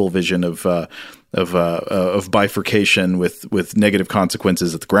that possible vision of bifurcation with negative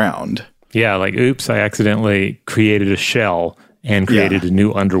consequences at the ground. Yeah, like, oops, I accidentally created a shell and created a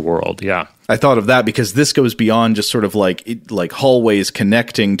new underworld. Yeah. I thought of that because this goes beyond just sort of like hallways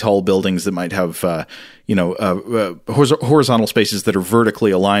connecting tall buildings that might have horizontal spaces that are vertically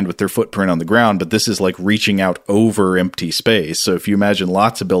aligned with their footprint on the ground, but this is like reaching out over empty space. So if you imagine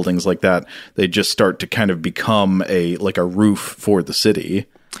lots of buildings like that, they just start to kind of become a roof for the city.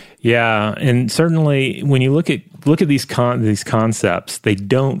 Yeah, and certainly when you look at these concepts, they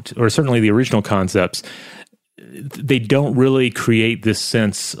don't, or certainly the original concepts, they don't really create this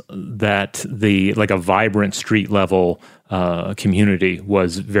sense that a vibrant street level community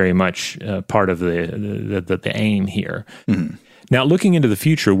was very much part of the aim here. Mm-hmm. Now, looking into the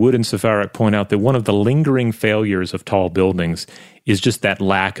future, Wood and Safarek point out that one of the lingering failures of tall buildings is just that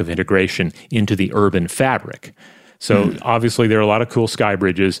lack of integration into the urban fabric. So obviously there are a lot of cool sky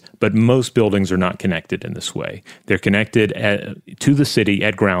bridges, but most buildings are not connected in this way. They're connected to the city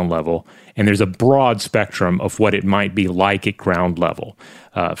at ground level, and there's a broad spectrum of what it might be like at ground level,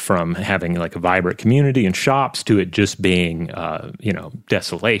 from having like a vibrant community and shops to it just being,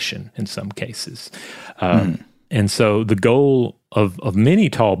 desolation in some cases. And so the goal of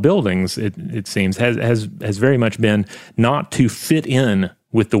many tall buildings, it seems, has very much been not to fit in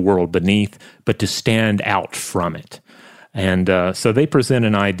with the world beneath, but to stand out from it. And so they present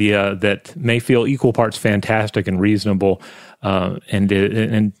an idea that may feel equal parts fantastic and reasonable,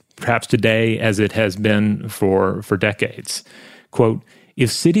 and perhaps today as it has been for decades. Quote, if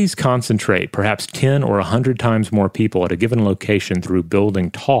cities concentrate perhaps 10 or 100 times more people at a given location through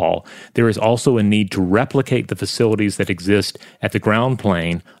building tall, there is also a need to replicate the facilities that exist at the ground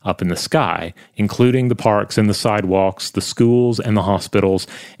plane up in the sky, including the parks and the sidewalks, the schools and the hospitals,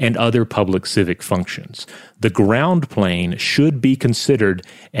 and other public civic functions. The ground plane should be considered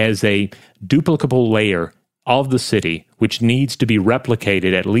as a duplicable layer of the city, which needs to be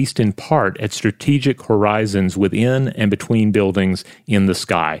replicated, at least in part, at strategic horizons within and between buildings in the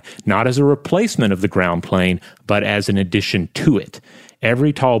sky, not as a replacement of the ground plane, but as an addition to it.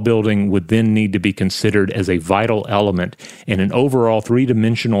 Every tall building would then need to be considered as a vital element in an overall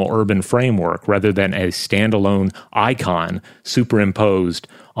three-dimensional urban framework rather than a standalone icon superimposed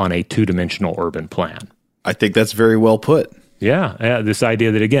on a two-dimensional urban plan. I think that's very well put. Yeah, this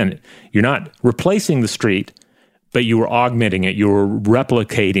idea that, again, you're not replacing the street, but you are augmenting it, you're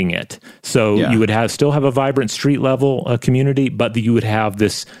replicating it. So you would still have a vibrant street level community, but you would have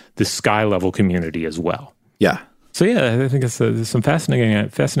this sky level community as well. Yeah. So I think there's some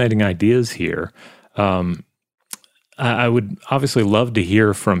fascinating ideas here. I would obviously love to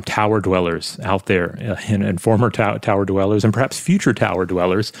hear from tower dwellers out there, and former tower dwellers, and perhaps future tower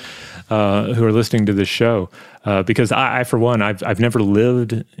dwellers who are listening to this show. Because I, for one, I've never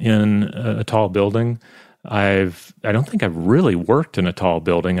lived in a tall building. I don't think I've really worked in a tall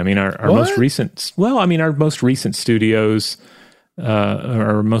building. I mean, our most recent studios,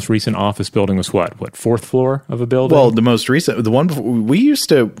 our most recent office building was what, fourth floor of a building? Well, the most recent, the one before, we used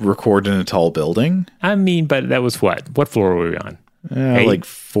to record in a tall building. I mean, but that was what floor were we on? 8, like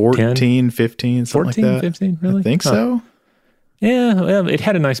 14, 10? 15, something 14, like that. 15, really? I think so. Yeah, well, it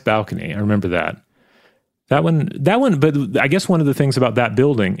had a nice balcony. I remember that. That one, but I guess one of the things about that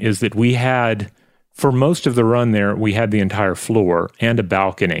building is that we had, for most of the run there, we had the entire floor and a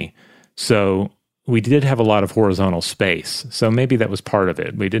balcony. So we did have a lot of horizontal space. So maybe that was part of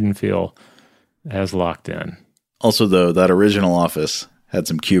it. We didn't feel as locked in. Also, though, that original office had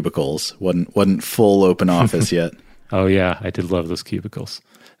some cubicles. Wasn't full open office yet. Oh, yeah. I did love those cubicles.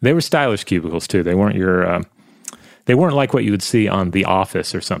 They were stylish cubicles, too. They weren't they weren't like what you would see on The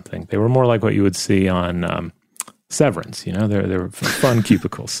Office or something. They were more like what you would see on Severance. You know, they were fun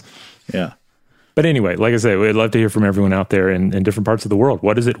cubicles. Yeah. But anyway, like I say, we'd love to hear from everyone out there in different parts of the world.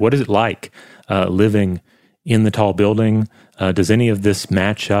 What is it like living in the tall building? Does any of this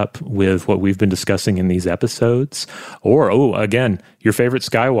match up with what we've been discussing in these episodes? Or, again, your favorite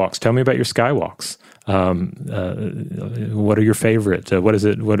skywalks. Tell me about your skywalks. What are your favorite? What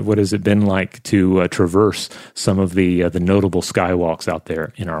has it been like to traverse some of the notable skywalks out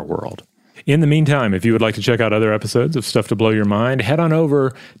there in our world? In the meantime, if you would like to check out other episodes of Stuff to Blow Your Mind, head on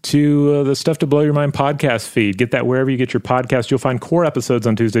over to the Stuff to Blow Your Mind podcast feed. Get that wherever you get your podcast. You'll find core episodes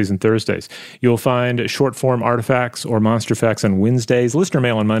on Tuesdays and Thursdays. You'll find short-form artifacts or monster facts on Wednesdays, listener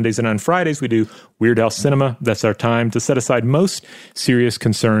mail on Mondays, and on Fridays we do Weird Al Cinema. That's our time to set aside most serious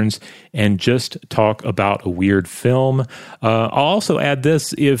concerns and just talk about a weird film. I'll also add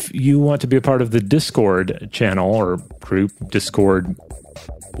this: if you want to be a part of the Discord channel or group, Discord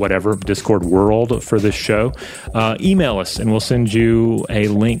world for this show, email us and we'll send you a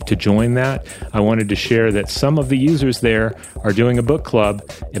link to join that. I wanted to share that some of the users there are doing a book club.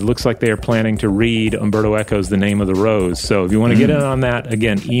 It looks like they are planning to read Umberto Eco's The Name of the Rose. So if you want to get in on that,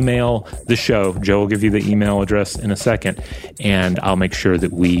 again, email the show. Joe will give you the email address in a second, and I'll make sure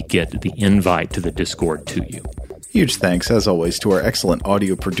that we get the invite to the Discord to you. Huge thanks, as always, to our excellent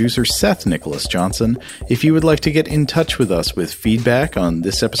audio producer, Seth Nicholas Johnson. If you would like to get in touch with us with feedback on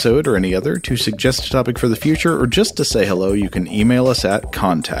this episode or any other, to suggest a topic for the future, or just to say hello, you can email us at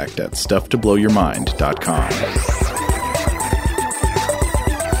contact@stufftoblowyourmind.com.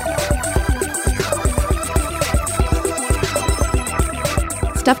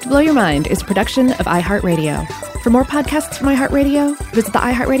 Stuff to Blow Your Mind is a production of iHeartRadio. For more podcasts from iHeartRadio, visit the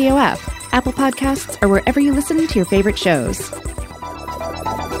iHeartRadio app, Apple Podcasts, or wherever you listen to your favorite shows.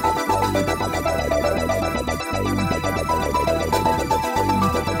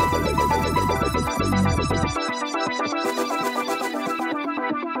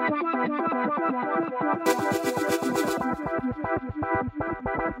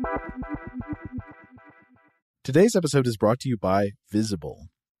 Today's episode is brought to you by Visible.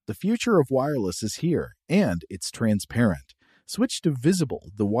 The future of wireless is here, and it's transparent. Switch to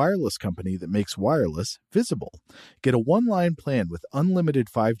Visible, the wireless company that makes wireless visible. Get a one-line plan with unlimited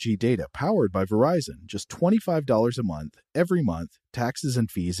 5G data powered by Verizon, just $25 a month, every month, taxes and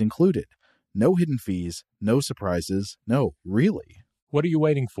fees included. No hidden fees, no surprises, no, really. What are you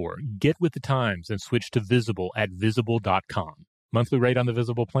waiting for? Get with the times and switch to Visible at Visible.com. Monthly rate on the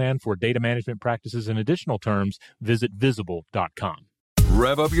Visible plan. For data management practices and additional terms, visit Visible.com.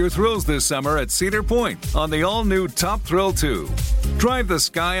 Rev up your thrills this summer at Cedar Point on the all-new Top Thrill 2. Drive the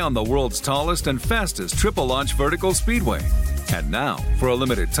sky on the world's tallest and fastest triple-launch vertical speedway. And now, for a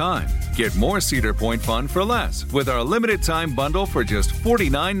limited time, get more Cedar Point fun for less with our limited-time bundle for just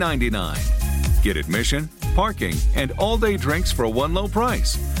 $49.99. Get admission, parking, and all-day drinks for one low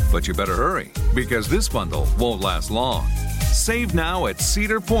price. But you better hurry, because this bundle won't last long. Save now at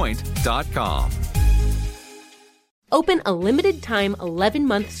cedarpoint.com. Open a limited-time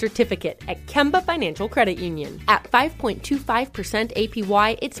 11-month certificate at Kemba Financial Credit Union. At 5.25%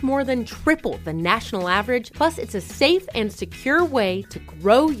 APY, it's more than triple the national average, plus it's a safe and secure way to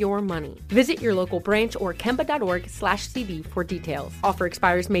grow your money. Visit your local branch or kemba.org/cb for details. Offer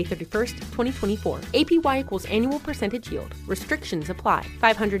expires May 31st, 2024. APY equals annual percentage yield. Restrictions apply.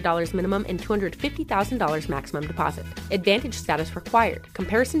 $500 minimum and $250,000 maximum deposit. Advantage status required.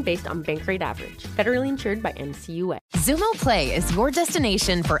 Comparison based on bank rate average. Federally insured by NCUA. Xumo Play is your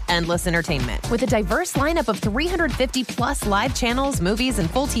destination for endless entertainment. With a diverse lineup of 350 plus live channels, movies,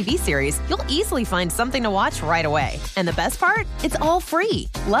 and full TV series, you'll easily find something to watch right away. And the best part? It's all free.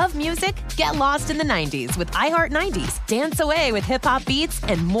 Love music? Get lost in the 90s with iHeart 90s, dance away with hip-hop beats,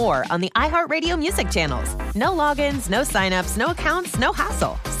 and more on the iHeartRadio music channels. No logins, no signups, no accounts, no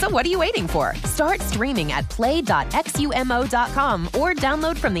hassle. So what are you waiting for? Start streaming at play.xumo.com or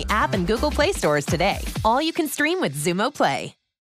download from the app and Google Play stores today. All you can stream with Xumo Play.